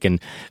see if I can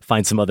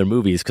find some other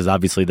movies because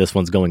obviously this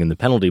one's going in the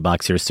penalty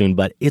box here soon,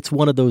 but it's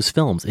one of those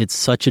films. It's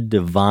such a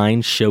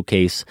divine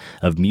showcase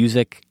of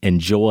music and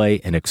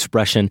joy and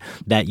expression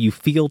that you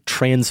feel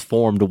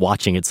transformed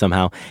watching it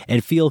somehow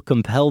and feel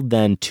compelled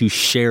then to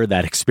share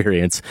that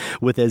experience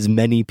with as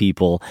many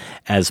people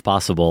as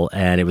possible.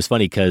 And it was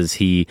funny because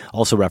he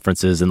also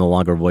references in the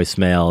longer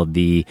voicemail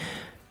the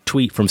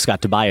tweet from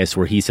Scott Tobias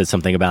where he said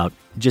something about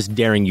just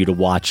daring you to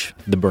watch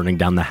the burning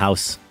down the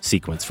house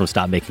sequence from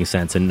Stop Making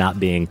Sense and not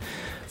being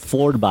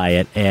floored by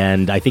it.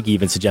 And I think he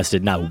even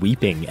suggested not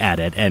weeping at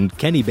it. And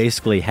Kenny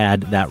basically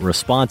had that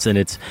response. And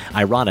it's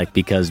ironic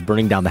because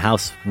Burning Down the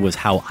House was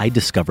how I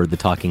discovered the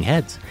Talking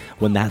Heads.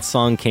 When that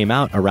song came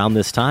out around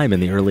this time in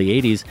the early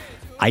 80s,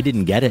 I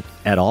didn't get it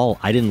at all.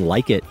 I didn't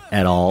like it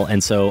at all.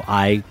 And so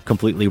I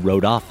completely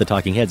wrote off the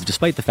Talking Heads,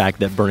 despite the fact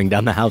that Burning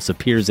Down the House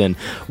appears in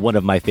one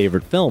of my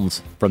favorite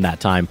films from that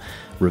time,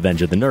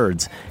 Revenge of the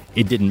Nerds.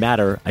 It didn't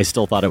matter. I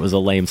still thought it was a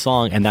lame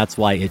song. And that's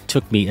why it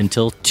took me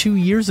until 2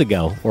 years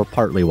ago, or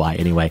partly why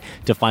anyway,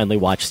 to finally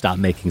watch Stop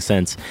Making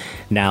Sense.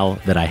 Now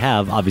that I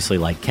have, obviously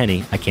like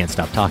Kenny, I can't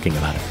stop talking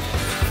about it.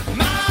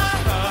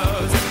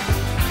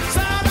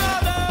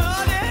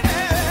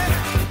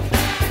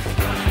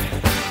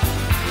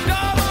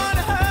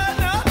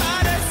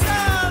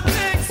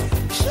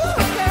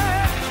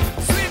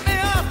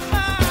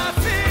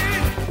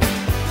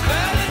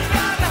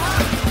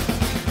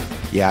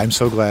 Yeah, I'm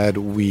so glad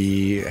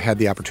we had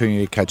the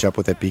opportunity to catch up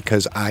with it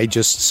because I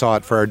just saw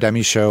it for our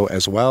Demi show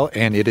as well,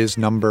 and it is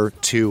number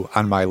 2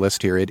 on my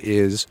list here. It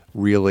is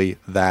really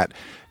that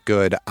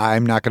good.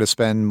 I'm not going to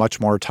spend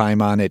much more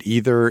time on it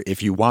either.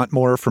 If you want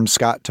more from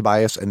Scott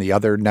Tobias and the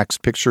other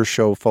Next Picture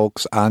Show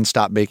folks on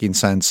Stop Making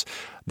Sense,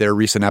 their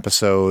recent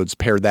episodes,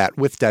 pair that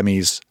with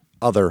Demi's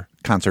other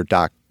concert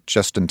doc,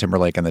 Justin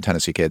Timberlake and the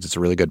Tennessee Kids. It's a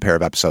really good pair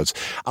of episodes.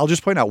 I'll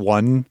just point out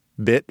one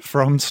bit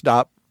from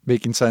Stop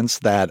Making Sense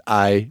that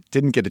I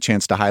didn't get a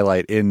chance to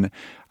highlight in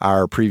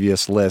our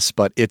previous list,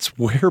 but it's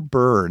where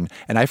Byrne,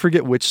 and I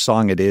forget which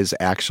song it is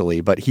actually,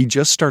 but he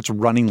just starts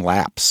running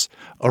laps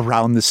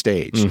around the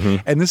stage. Mm-hmm.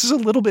 And this is a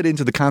little bit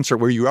into the concert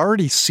where you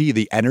already see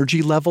the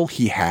energy level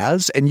he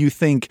has, and you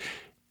think,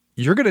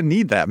 you're going to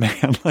need that,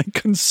 man. Like,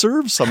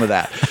 conserve some of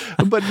that.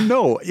 But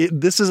no,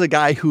 this is a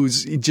guy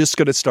who's just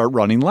going to start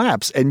running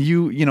laps. And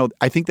you know,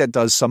 I think that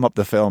does sum up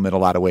the film in a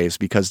lot of ways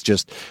because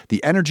just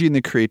the energy and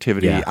the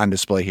creativity on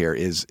display here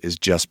is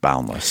just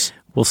boundless.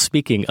 Well,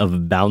 speaking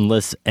of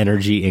boundless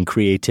energy and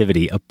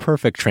creativity, a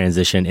perfect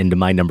transition into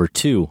my number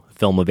 2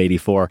 film of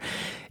 84.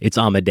 It's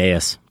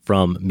Amadeus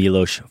from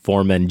Milos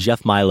Forman.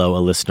 Jeff Milo, a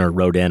listener,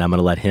 wrote in. I'm going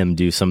to let him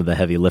do some of the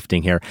heavy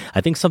lifting here.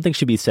 I think something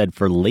should be said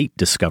for late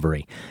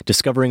discovery.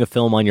 Discovering a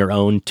film on your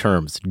own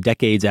terms,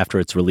 decades after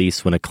its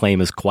release, when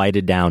acclaim is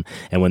quieted down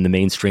and when the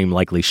mainstream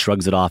likely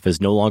shrugs it off as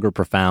no longer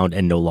profound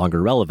and no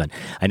longer relevant.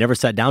 I never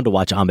sat down to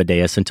watch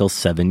Amadeus until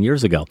 7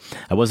 years ago.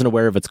 I wasn't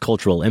aware of its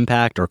cultural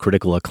impact or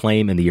critical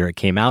acclaim in the year it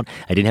came out.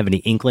 I didn't have any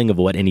inkling of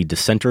what any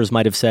dissenters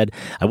might have said.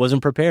 I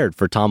wasn't prepared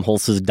for Tom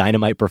Hulce's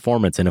dynamite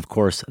performance and, of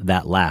course,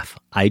 that laugh.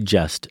 I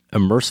just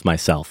immersed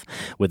myself.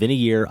 Within a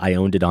year, I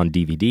owned it on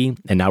DVD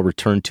and now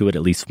return to it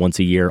at least once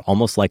a year,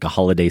 almost like a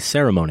holiday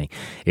ceremony.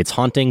 It's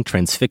haunting,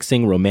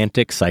 transfixing,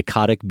 romantic,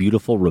 psychotic,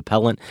 beautiful,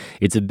 repellent.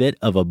 It's a bit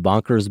of a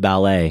bonkers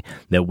ballet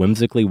that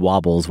whimsically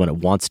wobbles when it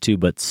wants to,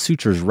 but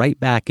sutures right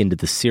back into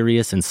the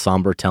serious and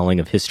somber telling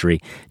of history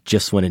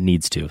just when it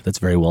needs to. That's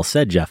very well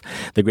said, Jeff.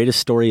 The greatest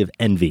story of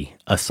envy,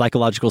 a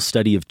psychological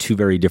study of two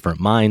very different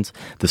minds,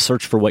 the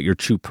search for what your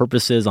true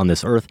purpose is on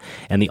this earth,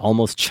 and the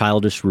almost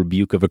childish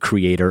rebuke of a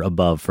creator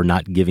above for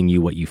not giving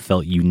you what you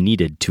felt you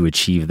needed to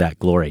achieve that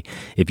glory.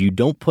 If you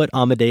don't put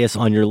Amadeus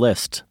on your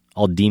list,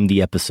 I'll deem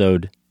the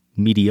episode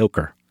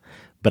mediocre,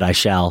 but I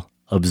shall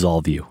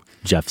absolve you,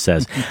 Jeff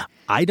says.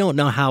 I don't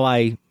know how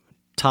I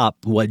top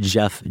what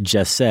Jeff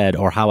just said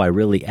or how I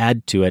really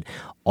add to it.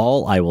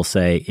 All I will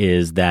say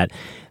is that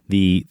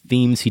the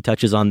themes he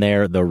touches on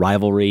there, the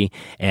rivalry,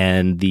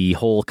 and the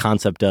whole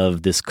concept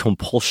of this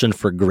compulsion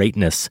for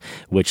greatness,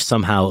 which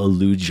somehow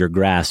eludes your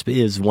grasp,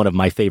 is one of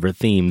my favorite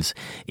themes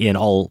in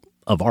all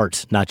of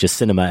art, not just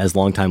cinema, as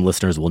longtime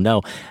listeners will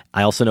know.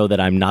 I also know that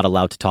I'm not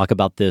allowed to talk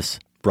about this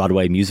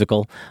Broadway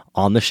musical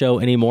on the show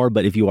anymore,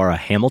 but if you are a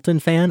Hamilton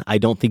fan, I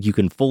don't think you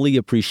can fully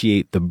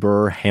appreciate the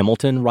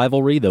Burr-Hamilton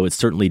rivalry, though it's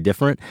certainly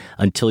different,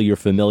 until you're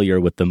familiar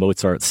with the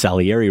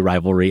Mozart-Salieri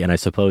rivalry, and I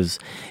suppose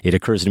it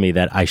occurs to me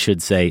that I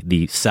should say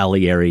the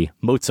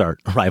Salieri-Mozart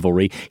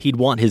rivalry. He'd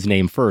want his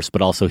name first,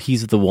 but also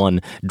he's the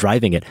one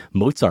driving it.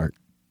 Mozart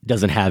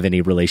doesn't have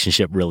any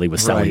relationship really with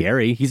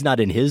Salieri. Right. He's not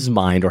in his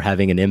mind or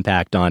having an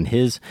impact on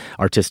his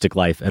artistic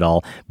life at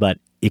all, but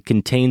it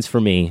contains for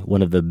me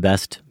one of the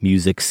best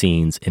music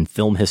scenes in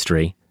film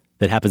history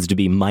that happens to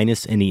be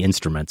minus any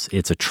instruments.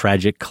 It's a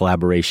tragic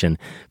collaboration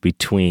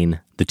between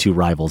the two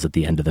rivals at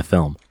the end of the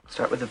film.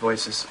 Start with the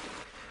voices.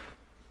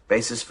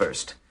 Basses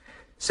first.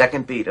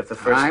 Second beat of the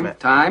first...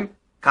 Time?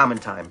 Common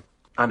time.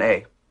 On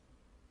A.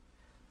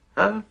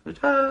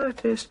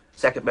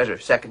 Second measure,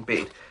 second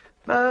beat.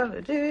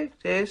 You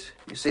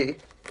see?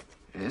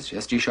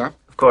 Yes, G sharp?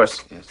 Of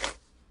course. Yes.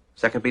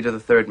 Second beat of the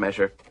third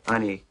measure,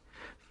 on E.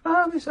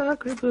 Rest.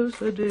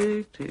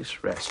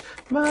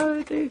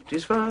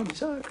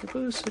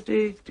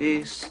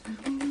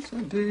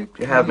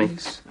 You have me.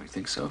 I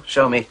think so.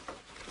 Show me.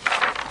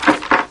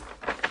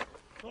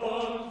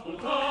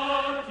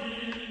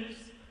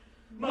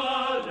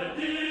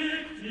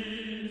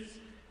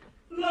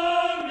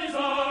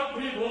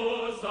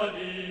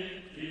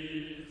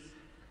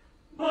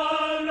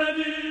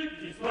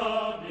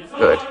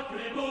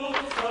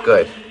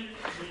 Good.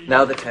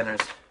 Now the tenors.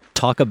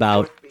 Talk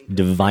about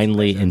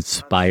divinely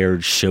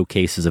inspired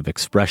showcases of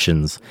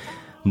expressions.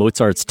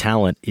 Mozart's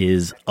talent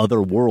is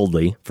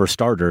otherworldly, for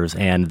starters,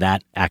 and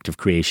that act of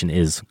creation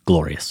is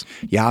glorious.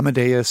 Yeah,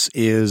 Amadeus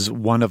is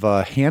one of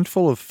a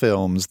handful of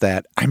films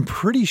that I'm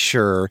pretty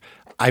sure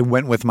I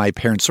went with my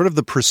parents, sort of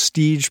the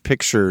prestige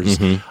pictures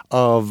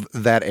of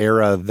that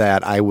era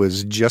that I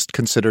was just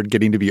considered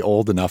getting to be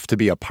old enough to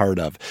be a part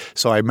of.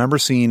 So I remember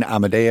seeing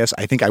Amadeus.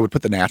 I think I would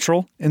put The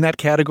Natural in that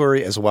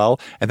category as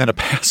well. And then A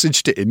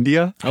Passage to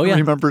India, I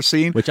remember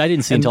seeing. Which I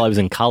didn't see until I was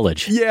in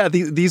college. Yeah,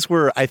 these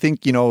were, I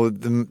think,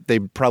 they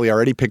probably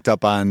already picked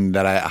up on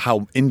that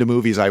how into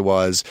movies I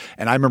was.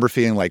 And I remember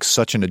feeling like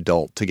such an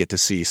adult to get to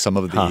see some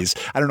of these.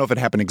 I don't know if it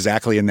happened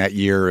exactly in that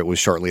year. It was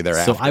shortly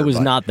thereafter. So I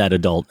was not that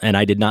adult, and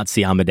I did not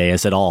see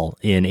Amadeus at all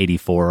in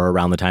 84 or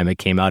around the time it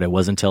came out. It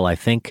wasn't until I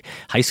think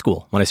high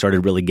school when I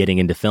started really getting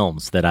into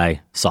films that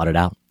I sought it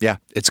out. Yeah,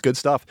 it's good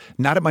stuff.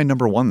 Not at my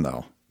number one,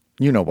 though.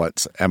 You know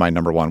what's at my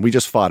number one. We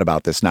just fought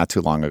about this not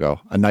too long ago.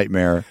 A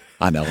Nightmare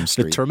on Elm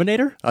Street. The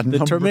Terminator?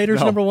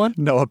 Terminator's number one?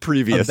 No, a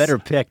previous. A better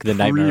pick than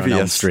Nightmare on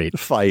Elm Street.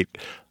 Fight.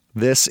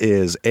 This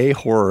is a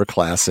horror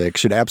classic.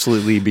 Should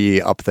absolutely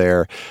be up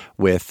there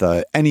with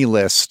any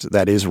list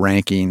that is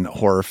ranking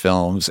horror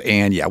films.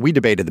 And yeah, we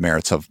debated the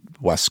merits of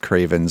Wes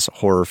Craven's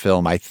horror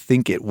film. I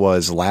think it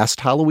was last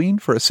Halloween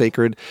for a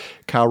Sacred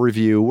Cow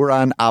review. We're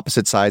on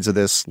opposite sides of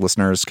this.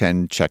 Listeners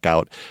can check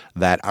out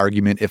that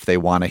argument if they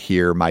want to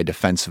hear my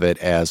defense of it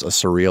as a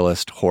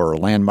surrealist horror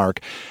landmark.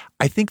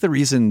 I think the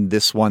reason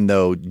this one,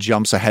 though,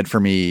 jumps ahead for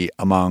me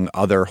among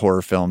other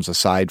horror films,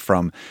 aside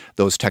from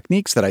those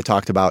techniques that I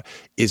talked about,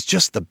 is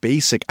just the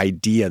basic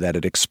idea that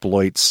it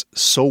exploits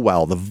so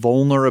well, the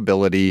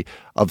vulnerability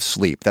of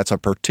sleep. That's a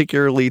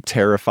particularly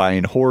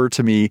terrifying horror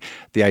to me,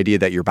 the idea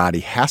that your body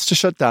has to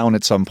shut down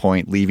at some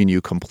point, leaving you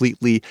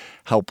completely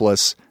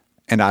helpless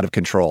and out of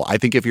control. I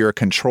think if you're a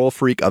control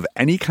freak of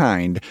any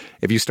kind,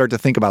 if you start to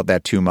think about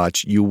that too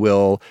much, you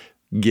will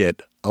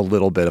get a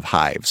little bit of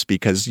hives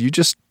because you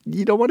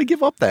don't want to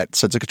give up that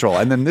sense of control.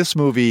 And then this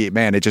movie,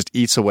 man, it just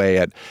eats away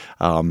at,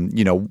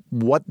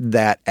 what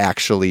that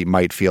actually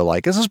might feel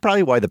like. This is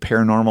probably why the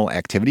Paranormal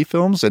Activity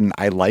films, and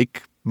I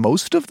like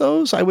most of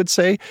those, I would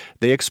say,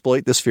 they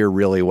exploit this fear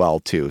really well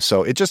too.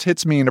 So it just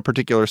hits me in a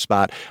particular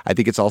spot. I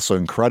think it's also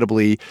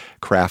incredibly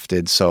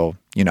crafted. So,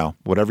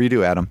 whatever you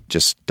do, Adam,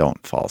 just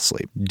don't fall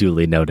asleep.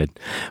 Duly noted.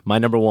 My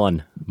number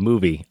one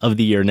movie of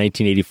the year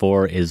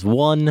 1984 is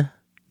one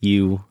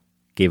you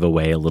gave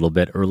away a little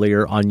bit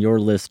earlier on your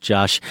list,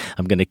 Josh.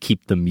 I'm going to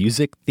keep the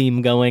music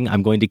theme going.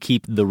 I'm going to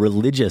keep the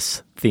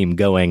religious theme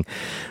going.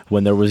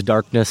 When there was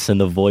darkness and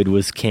the void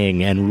was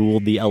king and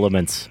ruled the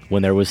elements,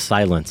 when there was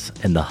silence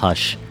and the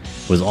hush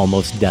was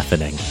almost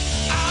deafening.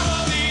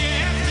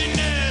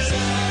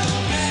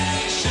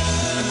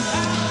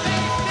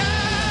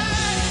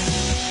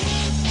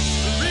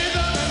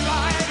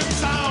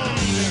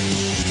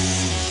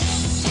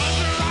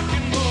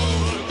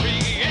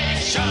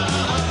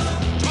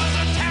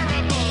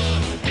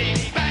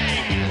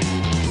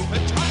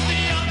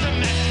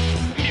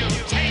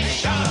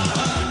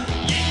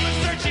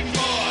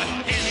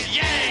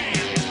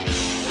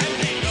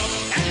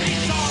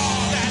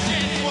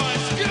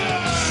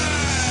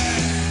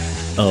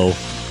 Oh,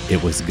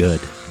 it was good.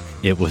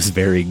 It was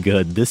very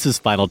good. This is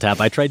Spinal Tap.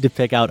 I tried to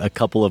pick out a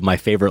couple of my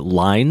favorite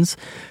lines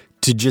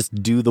to just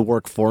do the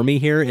work for me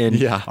here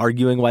in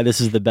arguing why this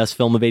is the best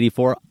film of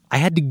 84. I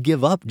had to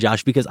give up,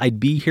 Josh, because I'd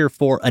be here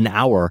for an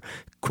hour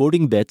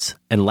quoting bits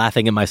and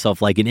laughing at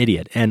myself like an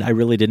idiot. And I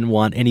really didn't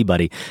want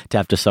anybody to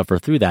have to suffer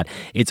through that.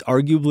 It's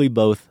arguably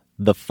both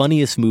the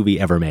funniest movie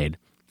ever made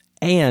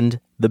and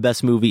the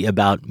best movie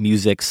about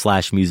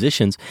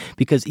music/musicians,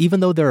 because even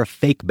though they're a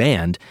fake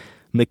band,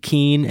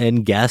 McKean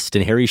and Guest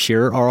and Harry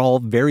Shearer are all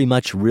very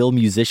much real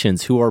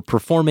musicians who are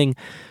performing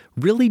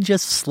really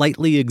just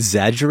slightly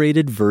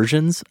exaggerated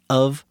versions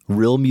of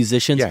real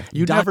musicians,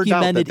 you never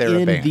doubt that documented they're a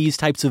in band. these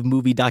types of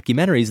movie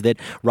documentaries that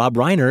Rob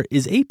Reiner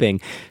is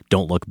aping.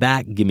 Don't Look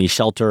Back, Gimme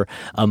Shelter,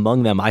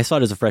 among them. I saw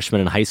it as a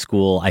freshman in high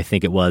school, I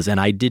think it was, and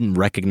I didn't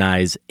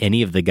recognize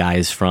any of the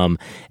guys from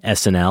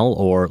SNL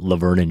or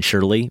Laverne and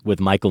Shirley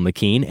with Michael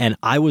McKean, and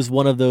I was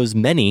one of those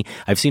many.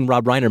 I've seen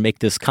Rob Reiner make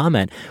this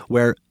comment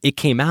where it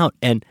came out,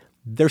 and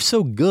they're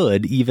so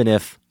good, even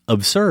if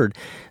absurd,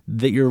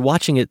 that you're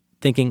watching it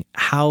thinking,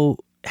 how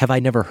have I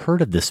never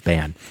heard of this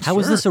band? How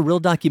is this a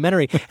real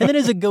documentary? And then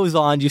as it goes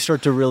on, you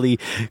start to really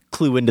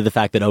clue into the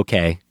fact that,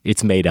 okay,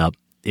 it's made up.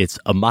 It's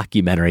a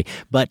mockumentary,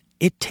 but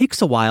it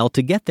takes a while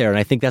to get there. And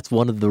I think that's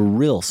one of the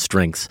real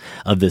strengths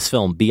of this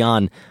film,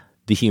 beyond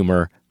the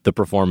humor, the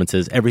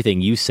performances,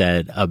 everything you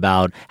said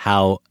about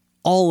how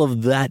all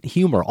of that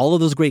humor, all of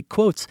those great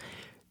quotes,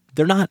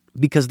 they're not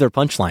because they're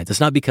punchlines. It's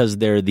not because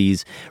they're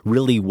these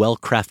really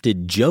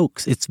well-crafted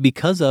jokes. It's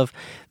because of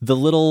the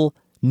little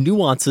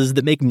nuances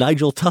that make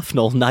Nigel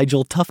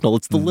Tufnell.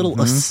 It's the little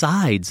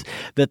asides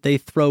that they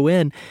throw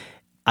in.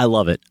 I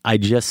love it. I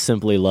just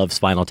simply love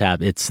Spinal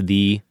Tap. It's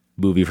the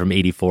movie from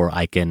 84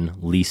 I can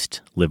least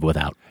live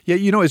without.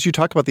 Yeah, as you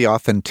talk about the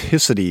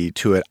authenticity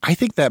to it, I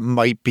think that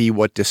might be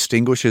what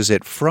distinguishes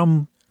it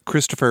from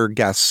Christopher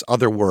Guest's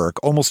other work,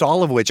 almost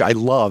all of which I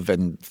love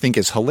and think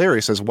is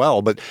hilarious as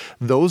well. But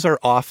those are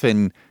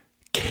often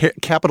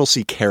capital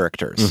C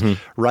characters,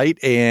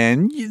 right?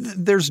 And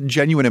there's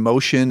genuine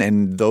emotion,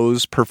 and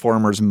those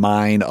performers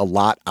mine a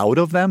lot out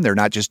of them. They're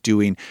not just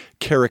doing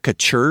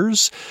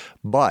caricatures,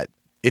 but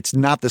it's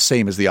not the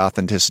same as the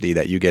authenticity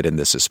that you get in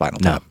This Is Spinal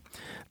Tap.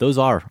 Those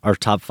are our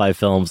top 5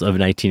 films of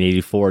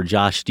 1984.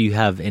 Josh, do you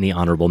have any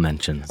honorable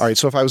mentions? All right,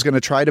 so if I was going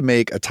to try to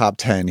make a top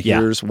 10,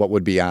 here's what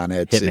would be on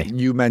it. Hit me.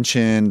 You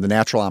mentioned The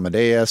Natural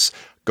Amadeus,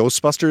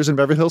 Ghostbusters and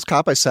Beverly Hills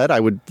Cop. I said I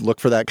would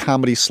look for that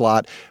comedy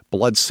slot.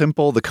 Blood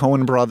Simple, The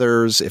Coen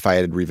Brothers. If I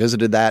had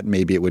revisited that,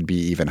 maybe it would be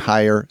even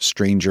higher.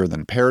 Stranger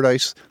Than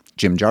Paradise,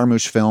 Jim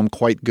Jarmusch film,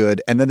 quite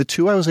good. And then the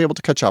two I was able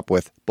to catch up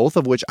with, both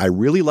of which I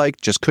really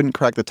liked, just couldn't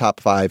crack the top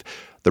 5.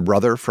 The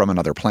Brother from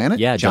Another Planet.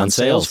 Yeah, John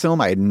Sayles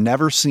film I had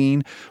never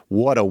seen.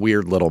 What a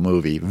weird little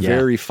movie.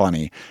 Very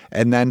funny.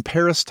 And then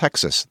Paris,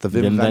 Texas, the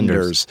Wim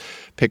Wenders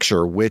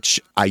picture, which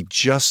I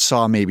just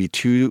saw maybe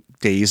 2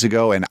 days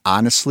ago and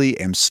honestly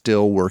am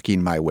still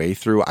working my way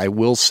through. I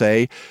will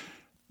say,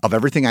 of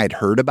everything I had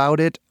heard about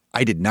it,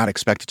 I did not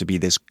expect it to be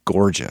this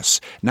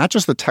gorgeous. Not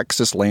just the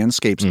Texas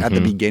landscapes at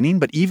the beginning,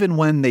 but even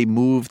when they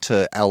moved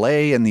to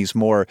LA and these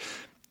more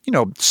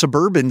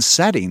suburban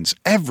settings,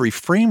 every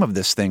frame of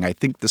this thing, I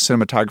think the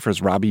cinematographer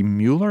is Robbie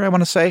Mueller, I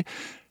want to say,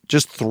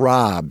 just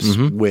throbs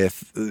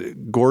with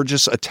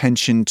gorgeous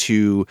attention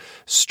to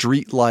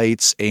street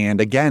lights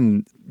and,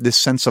 again, this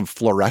sense of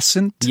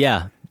fluorescent.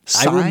 Yeah.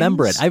 Signs? I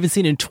remember it. I haven't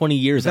seen it in 20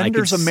 years.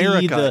 Vendors I can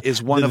America see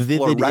is one the of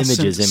vivid fluorescent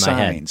images in my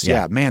signs. head.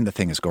 Yeah, man, the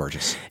thing is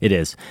gorgeous. It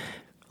is.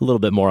 A little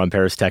bit more on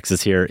Paris,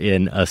 Texas here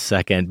in a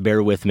second.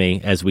 Bear with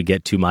me as we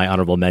get to my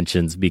honorable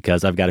mentions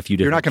because I've got a few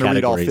different categories.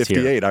 You're not going to read all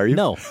 58, here. Are you?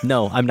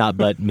 No, I'm not,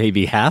 but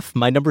maybe half.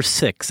 My number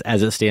 6,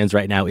 as it stands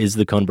right now, is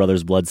the Coen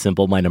Brothers' Blood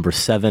Simple. My number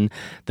 7,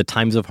 The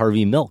Times of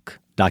Harvey Milk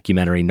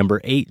documentary. Number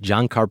 8,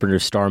 John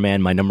Carpenter's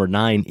Starman. My number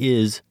 9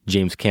 is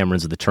James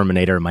Cameron's The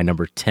Terminator. My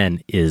number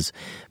 10 is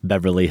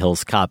Beverly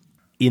Hills Cop.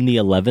 In the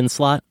 11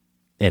 slot,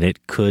 and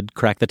it could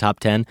crack the top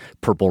 10,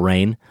 Purple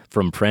Rain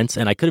from Prince.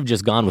 And I could have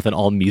just gone with an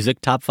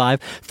all-music top 5,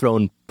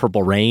 thrown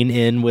Purple Rain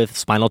in with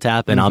Spinal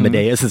Tap and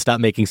Amadeus and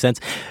stopped making sense.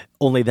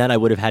 Only then I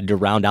would have had to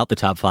round out the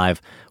top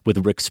 5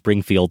 with Rick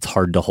Springfield's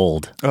Hard to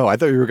Hold. Oh, I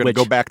thought you were going to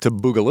go back to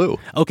Boogaloo.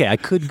 Okay, I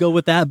could go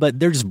with that, but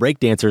they're just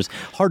breakdancers.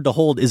 Hard to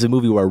Hold is a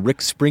movie where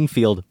Rick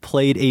Springfield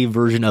played a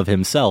version of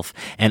himself,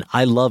 and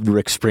I loved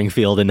Rick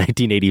Springfield in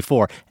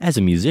 1984 as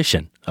a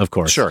musician, of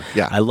course. Sure,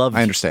 yeah. I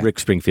understand Rick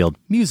Springfield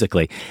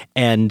musically,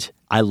 and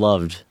I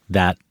loved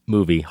that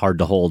movie, Hard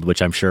to Hold,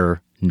 which I'm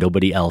sure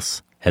nobody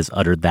else has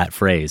uttered that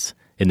phrase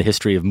in the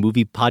history of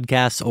movie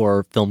podcasts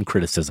or film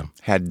criticism.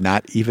 Had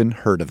not even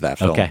heard of that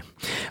film. Okay.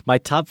 My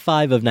top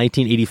 5 of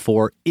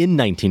 1984 in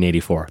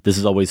 1984. This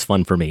is always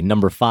fun for me.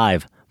 Number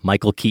 5,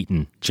 Michael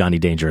Keaton, Johnny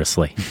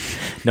Dangerously.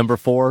 Number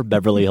 4,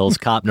 Beverly Hills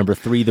Cop. Number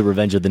 3, The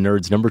Revenge of the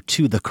Nerds. Number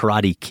 2, The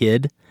Karate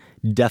Kid.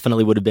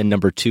 Definitely would have been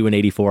number 2 in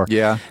 84.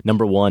 Yeah.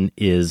 Number 1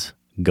 is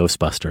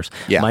Ghostbusters.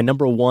 Yeah. My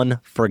number 1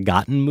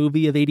 forgotten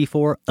movie of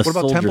 84, What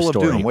about Temple of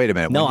Doom? Wait a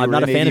minute. No, I'm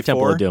not a fan of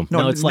Temple of Doom.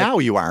 No, it's now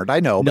you aren't. I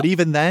know. But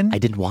even then? I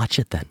didn't watch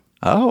it then.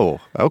 Oh,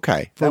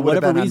 okay. For that would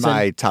have whatever been reason, on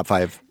my top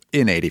 5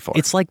 in 84.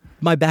 It's like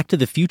my Back to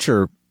the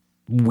Future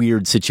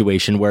weird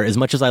situation where as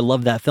much as I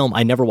love that film,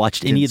 I never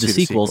watched any of the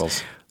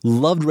sequels.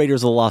 Loved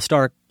Raiders of the Lost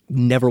Ark.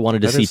 Never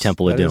wanted to see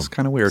Temple of Doom. That is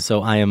kind of weird.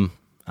 So I am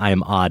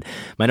odd.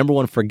 My number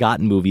 1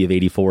 forgotten movie of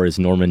 84 is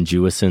Norman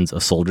Jewison's A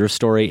Soldier's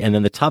Story. And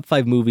then the top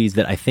 5 movies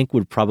that I think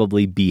would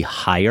probably be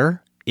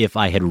higher if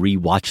I had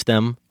rewatched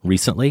them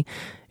recently.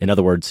 In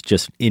other words,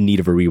 just in need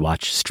of a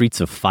rewatch.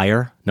 Streets of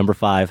Fire, number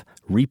 5.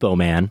 Repo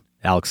Man,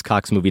 Alex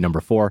Cox movie,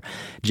 number 4.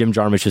 Jim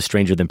Jarmusch's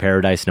Stranger Than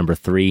Paradise, number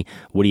 3.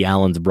 Woody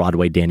Allen's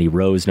Broadway Danny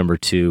Rose, number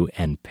 2.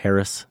 And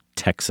Paris,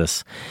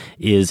 Texas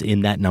is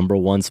in that number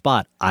 1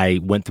 spot. I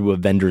went through a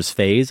Vendors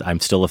phase. I'm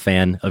still a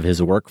fan of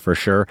his work for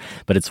sure,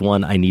 but it's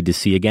one I need to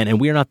see again. And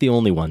we are not the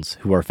only ones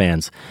who are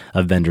fans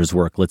of Vendors'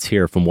 work. Let's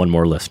hear from one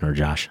more listener,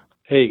 Josh.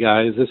 Hey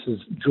guys, this is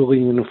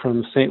Julian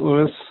from St.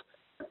 Louis,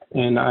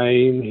 and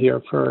I'm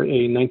here for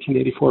a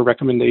 1984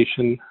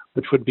 recommendation,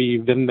 which would be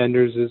Wim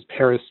Wenders'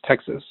 Paris,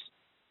 Texas.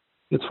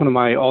 It's one of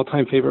my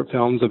all-time favorite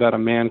films about a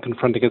man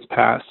confronting his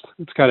past.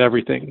 It's got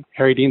everything.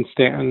 Harry Dean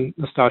Stanton,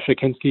 Nastasha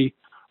Kinski,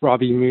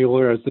 Robbie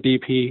Mueller as the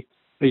DP,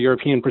 a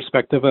European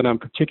perspective on a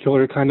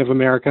particular kind of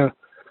America,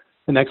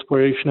 an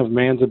exploration of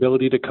man's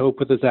ability to cope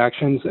with his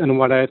actions, and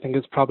what I think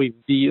is probably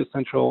the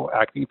essential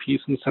acting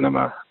piece in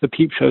cinema, the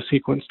peep show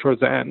sequence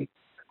towards the end.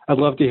 I'd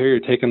love to hear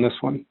your take on this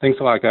one. Thanks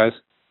a lot, guys.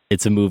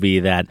 It's a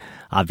movie that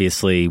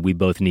obviously we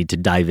both need to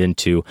dive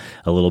into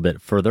a little bit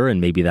further,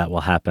 and maybe that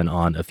will happen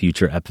on a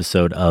future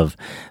episode of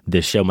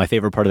this show. My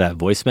favorite part of that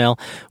voicemail,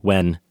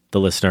 when the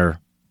listener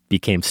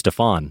became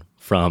Stefan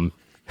from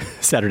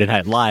Saturday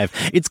Night Live,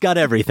 it's got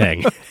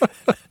everything.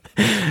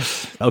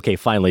 Okay,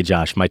 finally,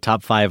 Josh, my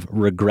top 5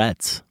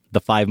 regrets. The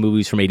 5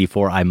 movies from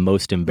 84 I'm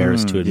most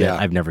embarrassed to admit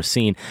I've never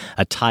seen.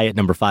 A tie at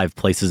number 5,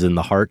 Places in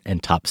the Heart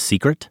and Top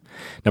Secret.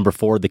 Number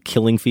 4, The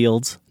Killing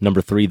Fields.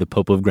 Number 3, The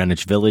Pope of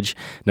Greenwich Village.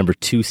 Number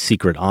 2,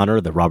 Secret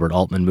Honor, the Robert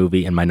Altman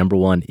movie. And my number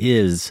 1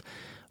 is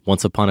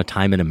Once Upon a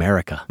Time in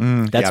America.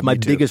 That's my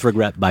biggest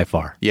regret by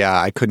far. Yeah,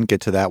 I couldn't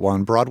get to that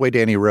one. Broadway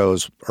Danny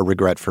Rose, a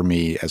regret for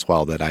me as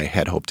well that I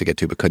had hoped to get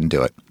to but couldn't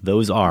do it.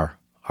 Those are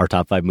our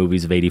top 5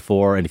 movies of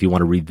 84. And if you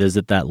want to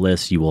revisit that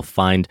list, you will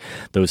find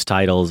those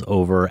titles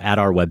over at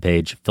our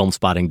webpage,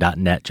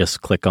 filmspotting.net.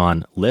 Just click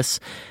on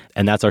lists.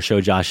 And that's our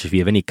show, Josh. If you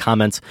have any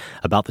comments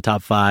about the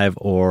top 5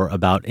 or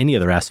about any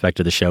other aspect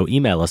of the show,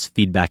 email us,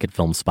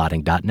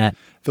 feedback@filmspotting.net.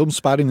 Film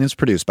Spotting is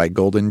produced by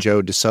Golden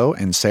Joe Dussault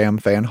and Sam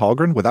Van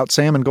Halgren. Without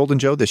Sam and Golden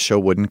Joe, this show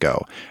wouldn't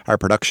go. Our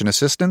production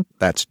assistant,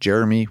 that's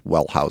Jeremy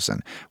Wellhausen.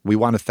 We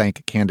want to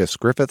thank Candace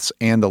Griffiths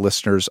and the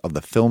listeners of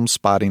the Film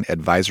Spotting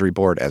Advisory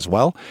Board as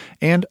well.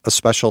 And a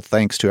special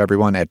thanks to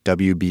everyone at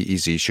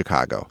WBEZ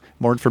Chicago.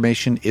 More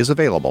information is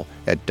available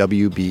at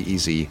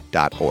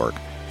wbez.org.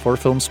 For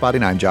Film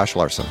Spotting, I'm Josh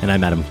Larson. And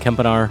I'm Adam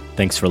Kempenaar.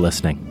 Thanks for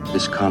listening.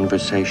 This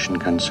conversation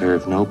can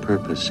serve no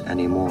purpose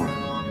anymore.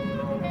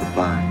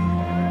 Goodbye.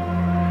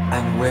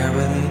 And where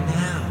are they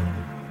now?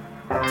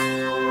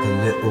 The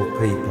little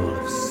people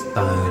of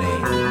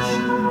Stonehenge.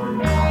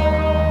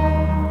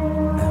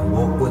 And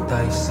what would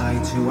they say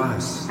to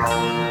us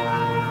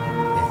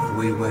if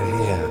we were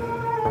here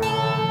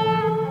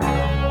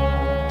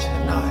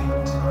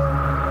tonight?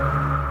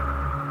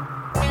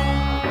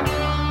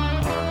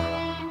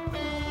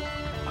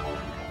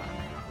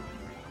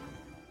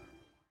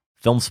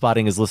 Film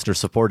Spotting is listener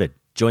supported.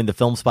 Join the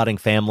Film Spotting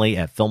family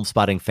at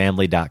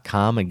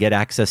filmspottingfamily.com and get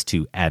access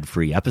to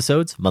ad-free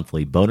episodes,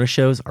 monthly bonus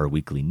shows, our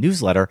weekly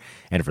newsletter,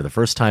 and for the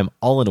first time,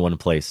 all in one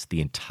place,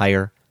 the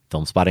entire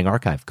Film Spotting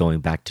archive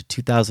going back to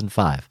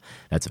 2005.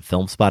 That's at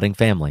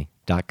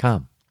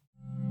filmspottingfamily.com.